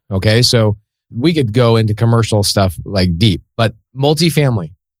 units. Okay, so we could go into commercial stuff like deep, but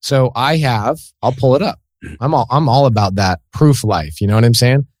multifamily. So I'll pull it up. I'm all about that proof life. You know what I'm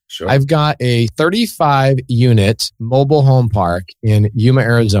saying? Sure. I've got a 35 unit mobile home park in Yuma,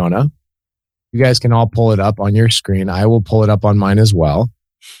 Arizona. You guys can all pull it up on your screen. I will pull it up on mine as well.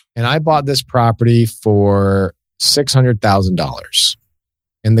 And I bought this property for $600,000.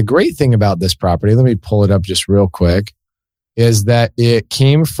 And the great thing about this property, let me pull it up just real quick, is that it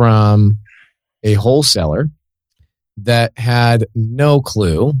came from a wholesaler that had no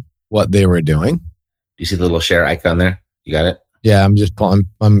clue what they were doing. Do you see the little share icon there? You got it? Yeah, I'm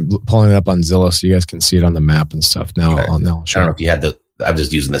pulling it up on Zillow so you guys can see it on the map and stuff. Now, okay. I'll I don't know if you had I'm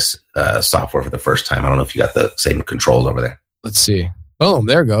just using this software for the first time. I don't know if you got the same controls over there. Let's see. Boom,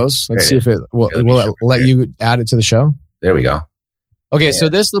 there it goes. Let's see if it will it let you add it to the show. There we go. Okay, yeah. So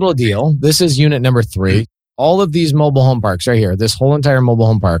this little deal, this is unit number 3. All of these mobile home parks right here, this whole entire mobile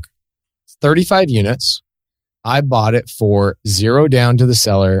home park, 35 units. I bought it for $0 down to the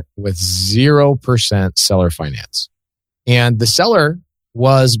seller with 0% seller finance. And the seller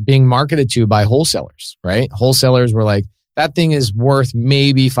was being marketed to by wholesalers, right? Wholesalers were like, that thing is worth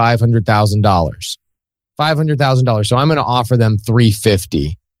maybe $500,000. $500,000. So I'm going to offer them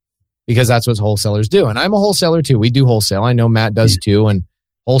 $350,000 because that's what wholesalers do. And I'm a wholesaler too. We do wholesale. I know Matt does too. And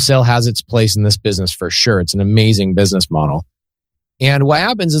wholesale has its place in this business for sure. It's an amazing business model. And what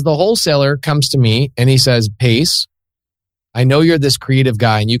happens is the wholesaler comes to me and he says, Pace, I know you're this creative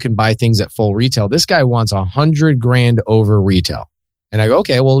guy and you can buy things at full retail. This guy wants $100,000 over retail. And I go,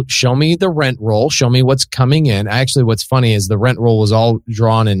 okay, well, show me the rent roll. Show me what's coming in. Actually, what's funny is the rent roll was all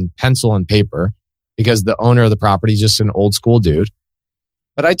drawn in pencil and paper because the owner of the property is just an old school dude.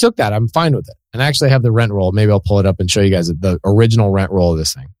 But I took that. I'm fine with it. And I actually have the rent roll. Maybe I'll pull it up and show you guys the original rent roll of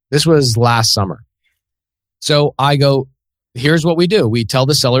this thing. This was last summer. So I go, here's what we do. We tell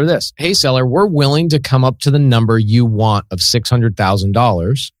the seller this. Hey, seller, we're willing to come up to the number you want of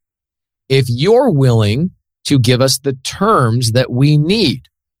 $600,000 if you're willing to give us the terms that we need.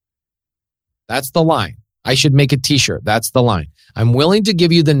 That's the line. I should make a t-shirt. That's the line. I'm willing to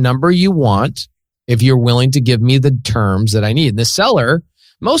give you the number you want if you're willing to give me the terms that I need. And the seller,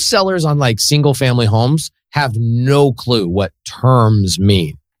 most sellers on like single family homes have no clue what terms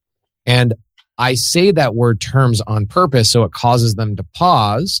mean. And I say that word terms on purpose so it causes them to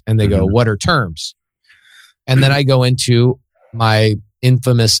pause and they go, what are terms? And then I go into my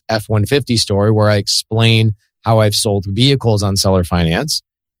infamous F-150 story where I explain how I've sold vehicles on seller finance,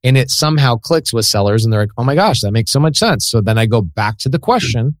 and it somehow clicks with sellers and they're like, oh my gosh, that makes so much sense. So then I go back to the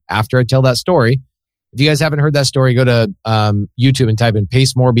question after I tell that story. If you guys haven't heard that story, go to YouTube and type in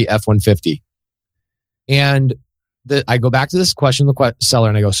Pace Morby F-150. And I go back to this question, the seller,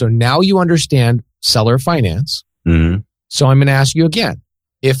 and I go, so now you understand seller finance. Mm-hmm. So I'm going to ask you again.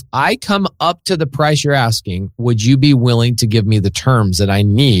 if I come up to the price you're asking, would you be willing to give me the terms that I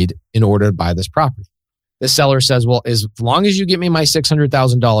need in order to buy this property? The seller says, well, as long as you get me my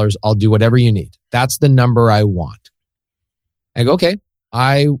 $600,000, I'll do whatever you need. That's the number I want. I go, okay,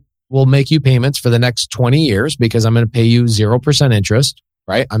 I will make you payments for the next 20 years because I'm going to pay you 0% interest,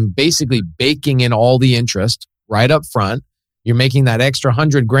 right? I'm basically baking in all the interest right up front. You're making that extra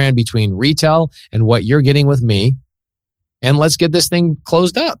 $100,000 between retail and what you're getting with me. And let's get this thing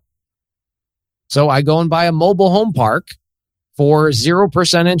closed up. So I go and buy a mobile home park for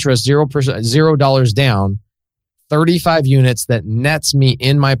 0% interest, $0 down, 35 units that nets me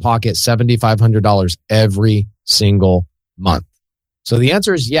in my pocket $7,500 every single month. So the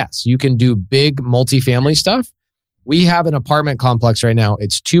answer is yes, you can do big multifamily stuff. We have an apartment complex right now.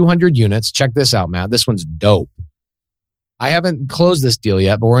 It's 200 units. Check this out, Matt. This one's dope. I haven't closed this deal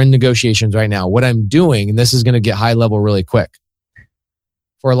yet, but we're in negotiations right now. What I'm doing, and this is going to get high level really quick.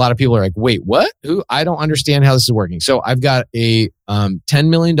 For a lot of people are like, wait, what? Who? I don't understand how this is working. So I've got a $10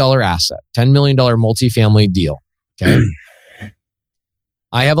 million asset, $10 million multifamily deal. Okay.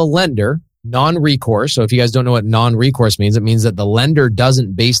 I have a lender, non-recourse. So if you guys don't know what non-recourse means, it means that the lender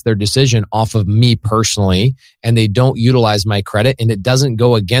doesn't base their decision off of me personally, and they don't utilize my credit, and it doesn't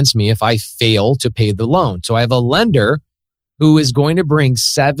go against me if I fail to pay the loan. So I have a lender who is going to bring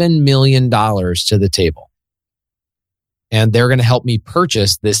 $7 million to the table. And they're going to help me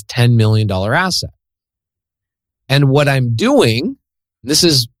purchase this $10 million asset. And what I'm doing, this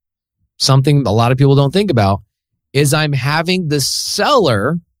is something a lot of people don't think about, is I'm having the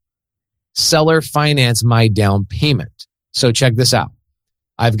seller finance my down payment. So check this out.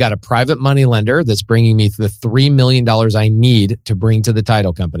 I've got a private money lender that's bringing me the $3 million I need to bring to the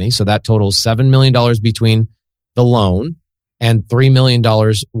title company. So that totals $7 million between the loan and $3 million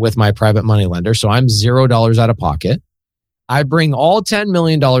with my private money lender. So I'm $0 out of pocket. I bring all $10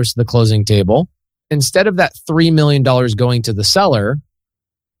 million to the closing table. Instead of that $3 million going to the seller,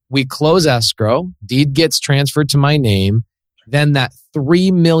 we close escrow, deed gets transferred to my name. Then that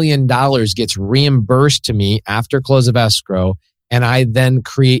 $3 million gets reimbursed to me after close of escrow. And I then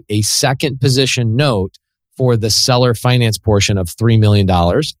create a second position note for the seller finance portion of $3 million.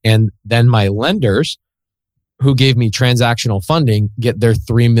 And then my lenders who gave me transactional funding get their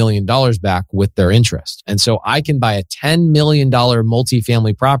 $3 million back with their interest. And so I can buy a $10 million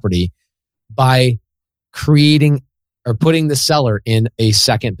multifamily property by creating or putting the seller in a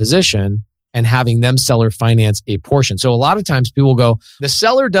second position and having them seller finance a portion. So a lot of times people go, the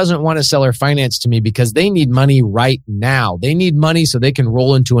seller doesn't want to seller finance to me because they need money right now. They need money so they can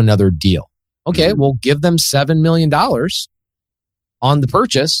roll into another deal. Okay, well, give them $7 million on the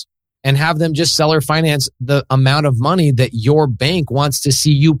purchase and have them just seller finance the amount of money that your bank wants to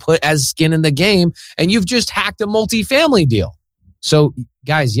see you put as skin in the game, and you've just hacked a multifamily deal. So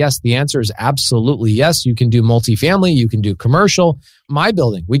guys, yes, the answer is absolutely yes. You can do multifamily, you can do commercial. My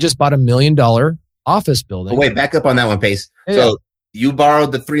building, we just bought $1 million office building. Oh, wait, back up on that one, Pace. Yeah. So you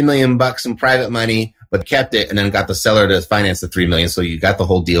borrowed the $3 million in private money, but kept it and then got the seller to finance the $3 million. So you got the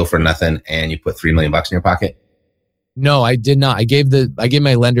whole deal for nothing and you put $3 million in your pocket? No, I did not. I gave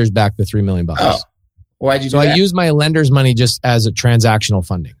my lenders back the $3 million. Oh, why'd you do that? So I used my lenders' money just as a transactional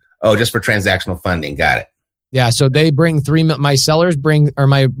funding. Oh, just for transactional funding. Got it. Yeah. So they bring my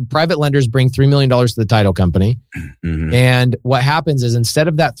private lenders bring $3 million to the title company. Mm-hmm. And what happens is instead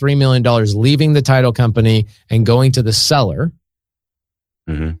of that $3 million leaving the title company and going to the seller,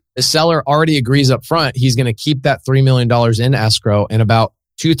 mm-hmm. the seller already agrees up front. He's going to keep that $3 million in escrow. And about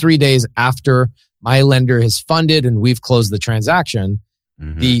 2-3 days after my lender has funded and we've closed the transaction,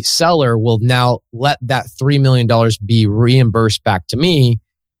 mm-hmm. the seller will now let that $3 million be reimbursed back to me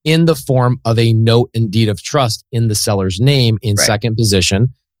in the form of a note and deed of trust in the seller's name in second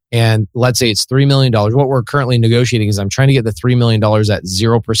position. And let's say it's $3 million. What we're currently negotiating is I'm trying to get the $3 million at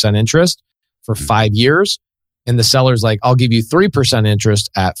 0% interest for 5 years. And the seller's like, I'll give you 3% interest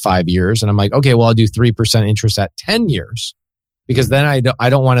at 5 years. And I'm like, okay, well, I'll do 3% interest at 10 years. Because then I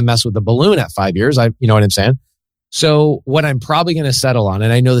don't want to mess with the balloon at 5 years. You know what I'm saying? So what I'm probably going to settle on,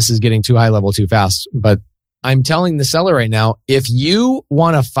 and I know this is getting too high level too fast, but I'm telling the seller right now, if you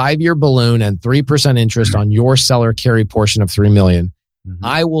want a 5-year balloon and 3% interest on your seller carry portion of $3 million, mm-hmm.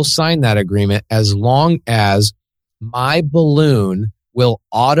 I will sign that agreement as long as my balloon will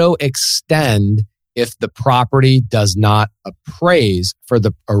auto extend if the property does not appraise for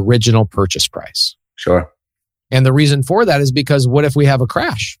the original purchase price. Sure. And the reason for that is because what if we have a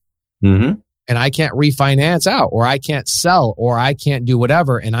crash? Mm-hmm. And I can't refinance out, or I can't sell, or I can't do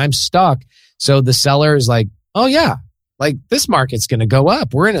whatever, and I'm stuck. So the seller is like, oh yeah, like this market's going to go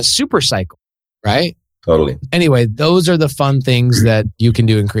up. We're in a super cycle, right? Totally. Anyway, those are the fun things that you can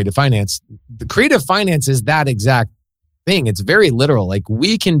do in creative finance. The creative finance is that exact thing. It's very literal. Like,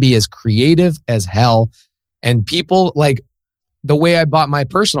 we can be as creative as hell. And people, like the way I bought my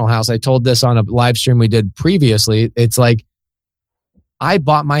personal house, I told this on a live stream we did previously. It's like, I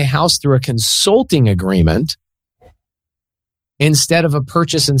bought my house through a consulting agreement instead of a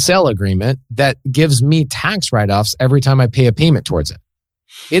purchase and sale agreement that gives me tax write-offs every time I pay a payment towards it.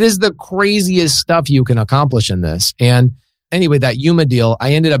 It is the craziest stuff you can accomplish in this. And anyway, that Yuma deal,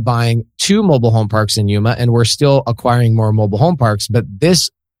 I ended up buying 2 mobile home parks in Yuma, and we're still acquiring more mobile home parks. But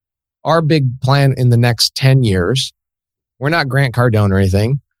our big plan in the next 10 years, we're not Grant Cardone or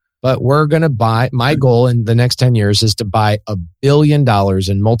anything, but we're going to buy, my goal in the next 10 years is to buy $1 billion in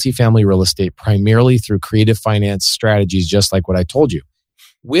multifamily real estate, primarily through creative finance strategies, just like what I told you.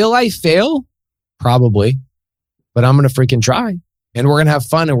 Will I fail? Probably, but I'm going to freaking try. And we're going to have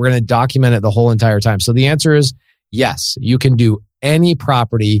fun, and we're going to document it the whole entire time. So the answer is yes, you can do any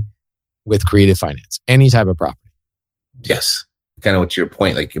property with creative finance, any type of property. Yes. Kind of what's your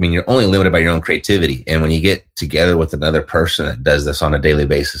point? Like, I mean, you're only limited by your own creativity. And when you get together with another person that does this on a daily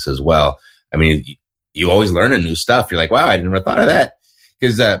basis as well, I mean, you always learn new stuff. You're like, wow, I never thought of that.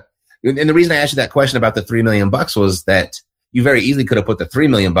 Because, and the reason I asked you that question about the $3 million was that you very easily could have put the $3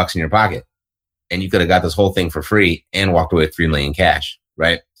 million in your pocket, and you could have got this whole thing for free and walked away with $3 million cash,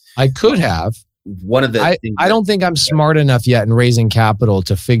 right? I could have. One of the I don't think I'm smart enough yet in raising capital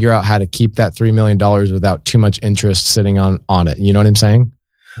to figure out how to keep that $3 million without too much interest sitting on it. You know what I'm saying?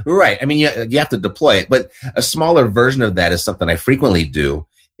 Right. I mean, you have to deploy it, but a smaller version of that is something I frequently do.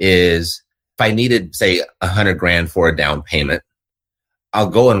 Is if I needed, say, $100,000 for a down payment, I'll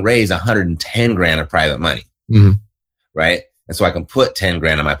go and raise $110,000 of private money, right? And so I can put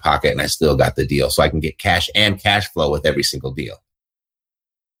 $10,000 in my pocket, and I still got the deal. So I can get cash and cash flow with every single deal.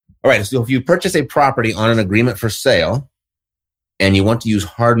 All right. So if you purchase a property on an agreement for sale, and you want to use a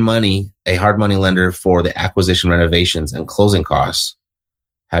hard money lender for the acquisition, renovations, and closing costs,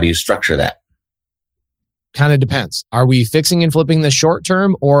 how do you structure that? Kind of depends. Are we fixing and flipping the short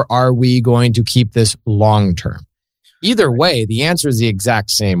term, or are we going to keep this long term? Either way, the answer is the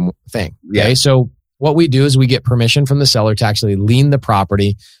exact same thing. Okay. Yeah. So what we do is we get permission from the seller to actually lien the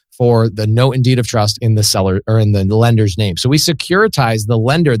property for the note and deed of trust in the seller or in the lender's name. So we securitize the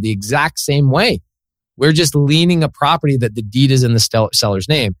lender the exact same way. We're just liening a property that the deed is in the seller's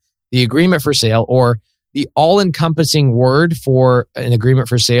name. The agreement for sale, or the all-encompassing word for an agreement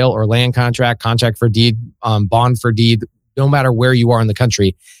for sale or land contract, contract for deed, bond for deed, no matter where you are in the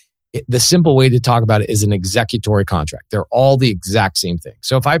country, the simple way to talk about it is an executory contract. They're all the exact same thing.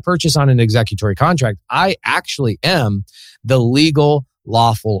 So if I purchase on an executory contract, I actually am the legal,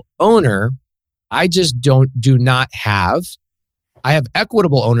 lawful owner. I just I have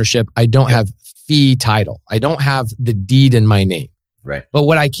equitable ownership. I don't have fee title. I don't have the deed in my name. Right. But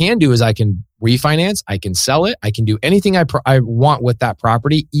what I can do is I can refinance, I can sell it, I can do anything I want with that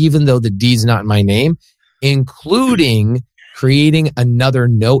property, even though the deed's not in my name, including creating another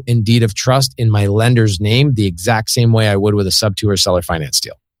note and deed of trust in my lender's name, the exact same way I would with a sub-2 or seller finance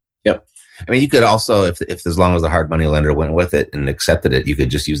deal. Yep. I mean, you could also, if as long as the hard money lender went with it and accepted it, you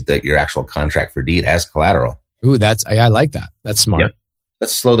could just use your actual contract for deed as collateral. Ooh, I like that. That's smart. Yep.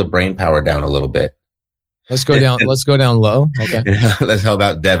 Let's slow the brain power down a little bit. Let's go down. Let's go down low. Okay. Let's help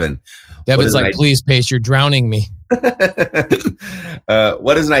out Devin. Devin's like, please, Pace, you're drowning me.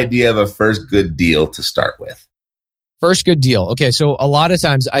 What is an idea of a first good deal to start with? First good deal. Okay, so a lot of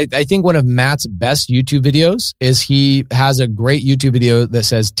times, I think one of Matt's best YouTube videos is he has a great YouTube video that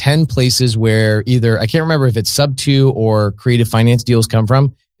says 10 places where either, I can't remember if it's sub-2 or creative finance deals come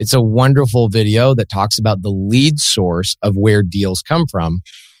from. It's a wonderful video that talks about the lead source of where deals come from.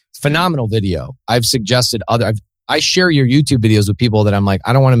 Phenomenal video. I've suggested I share your YouTube videos with people that I'm like,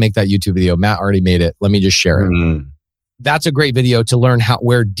 I don't want to make that YouTube video. Matt already made it. Let me just share it. That's a great video to learn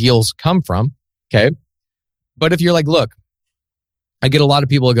where deals come from. Okay. But if you're like, look, I get a lot of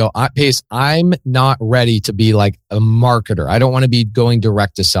people who go, Pace, I'm not ready to be like a marketer. I don't want to be going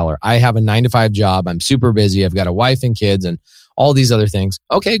direct to seller. I have a 9-to-5 job. I'm super busy. I've got a wife and kids and all these other things.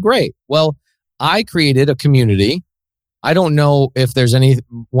 Okay, great. Well, I created a community. I don't know if there's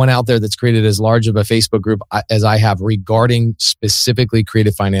anyone out there that's created as large of a Facebook group as I have regarding specifically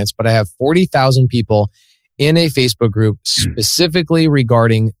creative finance, but I have 40,000 people in a Facebook group specifically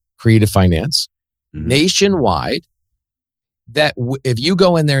regarding creative finance nationwide. That if you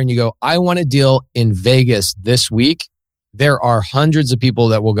go in there and you go, I want a deal in Vegas this week, there are hundreds of people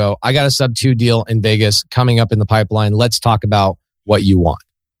that will go, I got a sub-2 deal in Vegas coming up in the pipeline. Let's talk about what you want.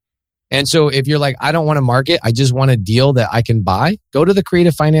 And so if you're like, I don't want to market, I just want a deal that I can buy, go to the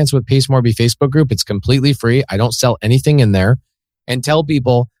Creative Finance with Pace Morby Facebook group. It's completely free. I don't sell anything in there, and tell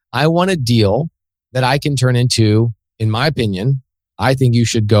people I want a deal that I can turn into, in my opinion, I think you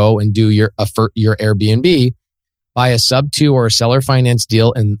should go and do your Airbnb, buy a sub 2 or a seller finance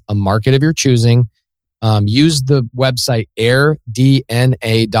deal in a market of your choosing. Use the website airdna.com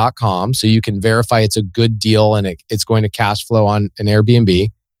so you can verify it's a good deal and it's going to cash flow on an Airbnb.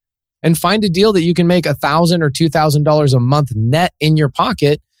 And find a deal that you can make $1,000 or $2,000 a month net in your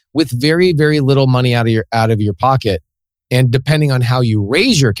pocket with very, very little money out of your pocket. And depending on how you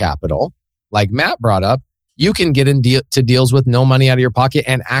raise your capital, like Matt brought up, you can get into deals with no money out of your pocket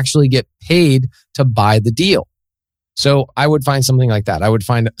and actually get paid to buy the deal. So I would find something like that. I would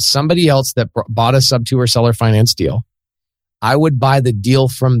find somebody else that bought a sub 2 or seller finance deal. I would buy the deal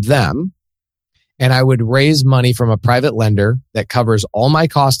from them, and I would raise money from a private lender that covers all my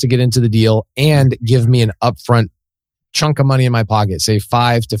costs to get into the deal and give me an upfront chunk of money in my pocket, say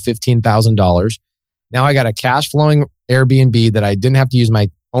 $5,000 to $15,000. Now I got a cash flowing Airbnb that I didn't have to use my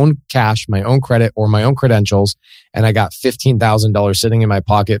own cash, my own credit, or my own credentials, and I got $15,000 sitting in my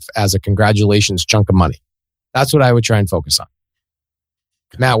pocket as a congratulations chunk of money. That's what I would try and focus on.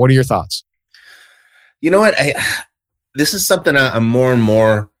 Matt, what are your thoughts? You know what? This is something I'm more and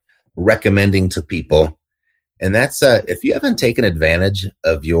more recommending to people. And that's if you haven't taken advantage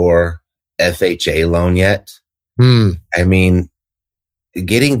of your FHA loan yet, I mean,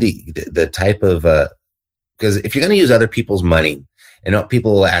 getting the type of, because if you're going to use other people's money, and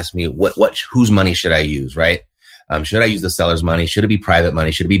people will ask me, whose money should I use, right? Should I use the seller's money? Should it be private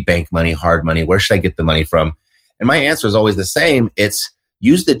money? Should it be bank money, hard money? Where should I get the money from? And my answer is always the same. It's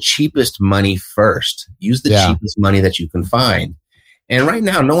use the cheapest money first. Use the cheapest money that you can find. And right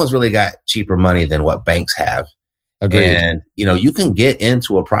now, no one's really got cheaper money than what banks have. Agreed. And, you can get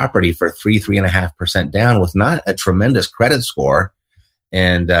into a property for 3.5% down with not a tremendous credit score.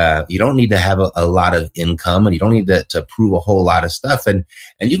 And you don't need to have a lot of income, and you don't need to prove a whole lot of stuff. And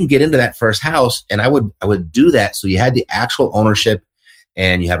you can get into that first house. And I would do that so you had the actual ownership,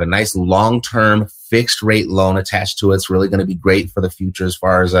 and you have a nice long-term fixed rate loan attached to it. It's really going to be great for the future as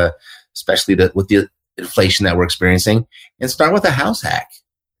far as especially with the inflation that we're experiencing. And start with a house hack.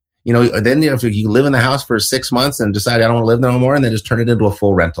 Then if you live in the house for 6 months and decide I don't want to live there no more, and then just turn it into a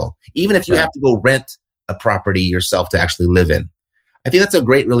full rental. Even if you have to go rent a property yourself to actually live in. I think that's a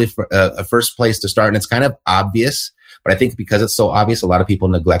great, really, a first place to start. And it's kind of obvious, but I think because it's so obvious, a lot of people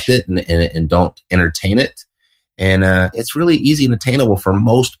neglect it and don't entertain it. And it's really easy and attainable for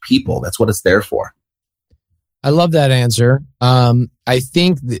most people. That's what it's there for. I love that answer. I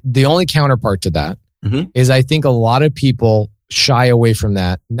think the only counterpart to that is I think a lot of people shy away from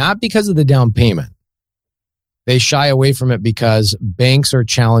that, not because of the down payment. They shy away from it because banks are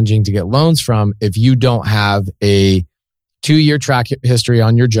challenging to get loans from if you don't have a 2-year track history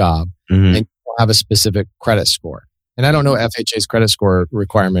on your job and you don't have a specific credit score. And I don't know what FHA's credit score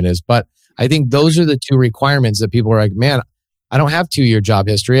requirement is, but I think those are the two requirements that people are like, man, I don't have 2-year job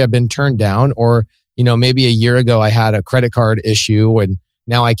history. I've been turned down, or, maybe a year ago I had a credit card issue and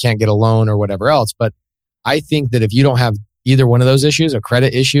now I can't get a loan or whatever else. But I think that if you don't have either one of those issues, a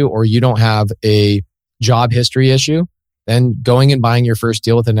credit issue, or you don't have a job history issue, then going and buying your first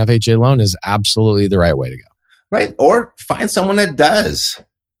deal with an FHA loan is absolutely the right way to go. Right. Or find someone that does.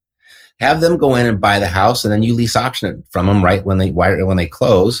 Have them go in and buy the house, and then you lease option it from them right when they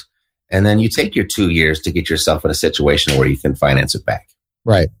close. And then you take your 2 years to get yourself in a situation where you can finance it back.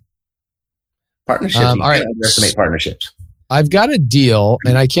 Right. Partnerships. You can't underestimate partnerships. I've got a deal,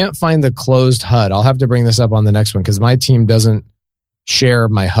 and I can't find the closed HUD. I'll have to bring this up on the next one because my team doesn't share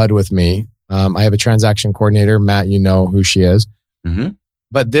my HUD with me. I have a transaction coordinator, Matt, you know who she is.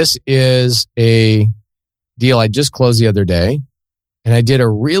 But this is a deal I just closed the other day. And I did a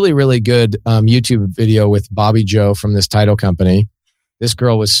really, really good YouTube video with Bobby Joe from this title company. This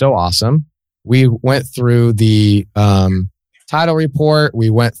girl was so awesome. We went through the title report. We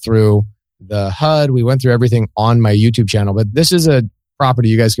went through the HUD. We went through everything on my YouTube channel. But this is a property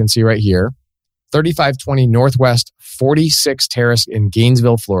you guys can see right here. 3520 Northwest 46 Terrace in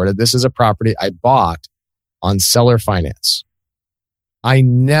Gainesville, Florida. This is a property I bought on seller finance. I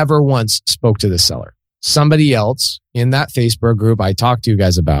never once spoke to the seller. Somebody else in that Facebook group I talked to you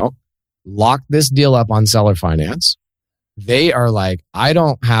guys about locked this deal up on seller finance. They are like, I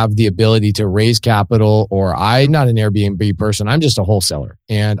don't have the ability to raise capital, or I'm not an Airbnb person. I'm just a wholesaler.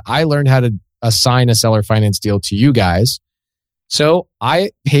 And I learned how to assign a seller finance deal to you guys. So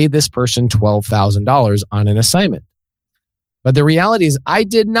I paid this person $12,000 on an assignment. But the reality is I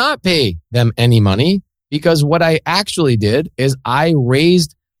did not pay them any money, because what I actually did is I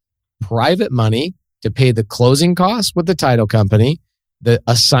raised private money to pay the closing costs with the title company, the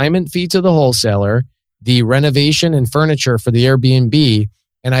assignment fee to the wholesaler, the renovation and furniture for the Airbnb,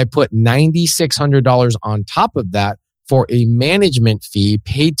 and I put $9,600 on top of that for a management fee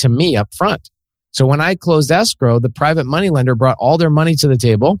paid to me up front. So when I closed escrow, the private money lender brought all their money to the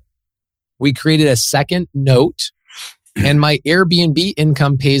table. We created a second note, and my Airbnb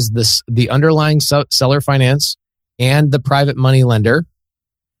income pays the underlying seller finance and the private money lender,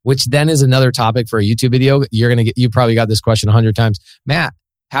 which then is another topic for a YouTube video. You probably got this question 100 times. Matt,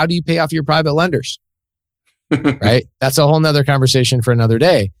 how do you pay off your private lenders? Right? That's a whole nother conversation for another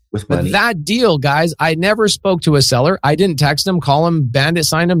day. But that deal, guys, I never spoke to a seller. I didn't text him, call him, bandit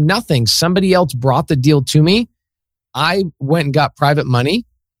sign him, nothing. Somebody else brought the deal to me. I went and got private money.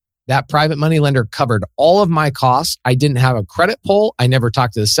 That private money lender covered all of my costs. I didn't have a credit pull. I never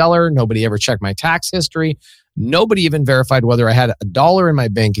talked to the seller. Nobody ever checked my tax history. Nobody even verified whether I had $1 in my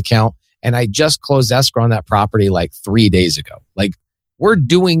bank account. And I just closed escrow on that property like 3 days ago. Like, we're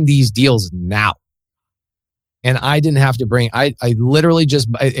doing these deals now. And I didn't have to I literally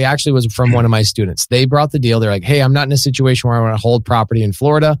it actually was from one of my students. They brought the deal. They're like, hey, I'm not in a situation where I want to hold property in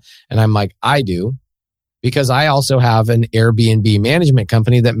Florida. And I'm like, I do. Because I also have an Airbnb management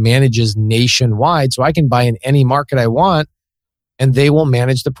company that manages nationwide. So I can buy in any market I want and they will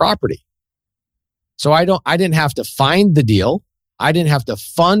manage the property. So I didn't have to find the deal. I didn't have to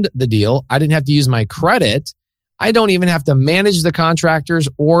fund the deal. I didn't have to use my credit. I don't even have to manage the contractors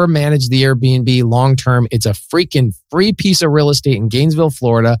or manage the Airbnb long-term. It's a freaking free piece of real estate in Gainesville,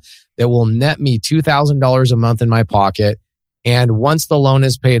 Florida that will net me $2,000 a month in my pocket. And once the loan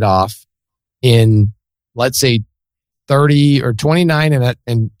is paid off in, let's say 30 or 29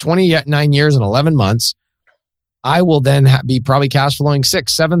 and 29 years and 11 months, I will then be probably cash flowing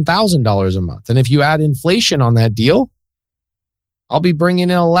 $6,000, $7,000 a month. And if you add inflation on that deal, I'll be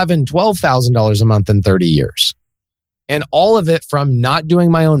bringing in $11,000, $12,000 a month in 30 years. And all of it from not doing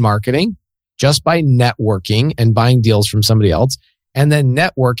my own marketing, just by networking and buying deals from somebody else, and then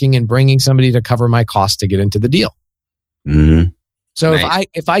networking and bringing somebody to cover my cost to get into the deal. Mm-hmm. So nice.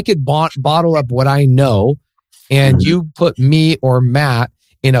 if I could bottle up what I know, and you put me or Matt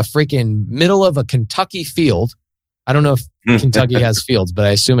in a freaking middle of a Kentucky field, I don't know if Kentucky has fields, but I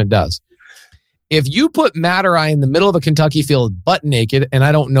assume it does. If you put Matt or I in the middle of a Kentucky field butt naked, and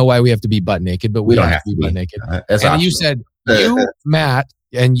I don't know why we have to be butt naked, but we don't have to be butt naked. And optional. You said, you, Matt,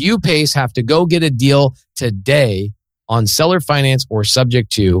 and you, Pace, have to go get a deal today on seller finance or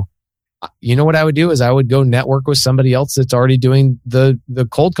subject to, you know what I would do is I would go network with somebody else that's already doing the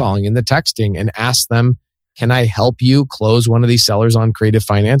cold calling and the texting and ask them, can I help you close one of these sellers on creative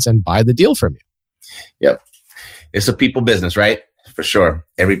finance and buy the deal from you? Yep. It's a people business, right? For sure.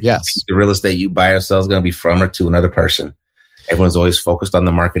 Every piece of real estate you buy or sell is going to be from or to another person. Everyone's always focused on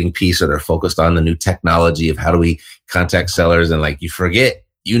the marketing piece, or they're focused on the new technology of how do we contact sellers. And like, you forget,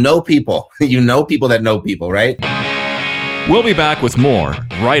 you know people that know people, right? We'll be back with more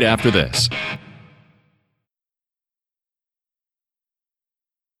right after this.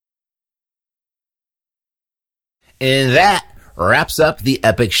 And that wraps up the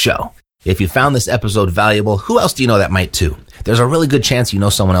epic show. If you found this episode valuable, who else do you know that might too? There's a really good chance you know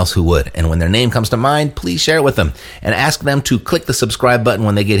someone else who would. And when their name comes to mind, please share it with them and ask them to click the subscribe button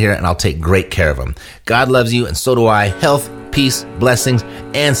when they get here, and I'll take great care of them. God loves you, and so do I. Health, peace, blessings,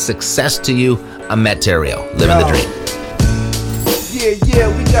 and success to you. I'm Matt Terrio, living the dream.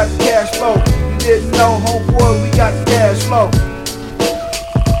 Yeah, we got the cash flow. You didn't know, homeboy, we got the cash flow.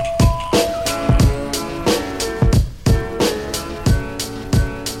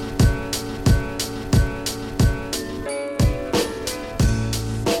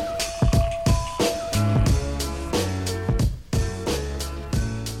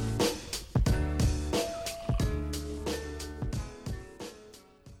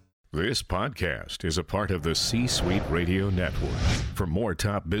 This podcast is a part of the C-Suite Radio Network. For more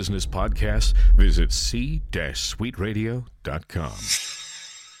top business podcasts, visit c-suiteradio.com.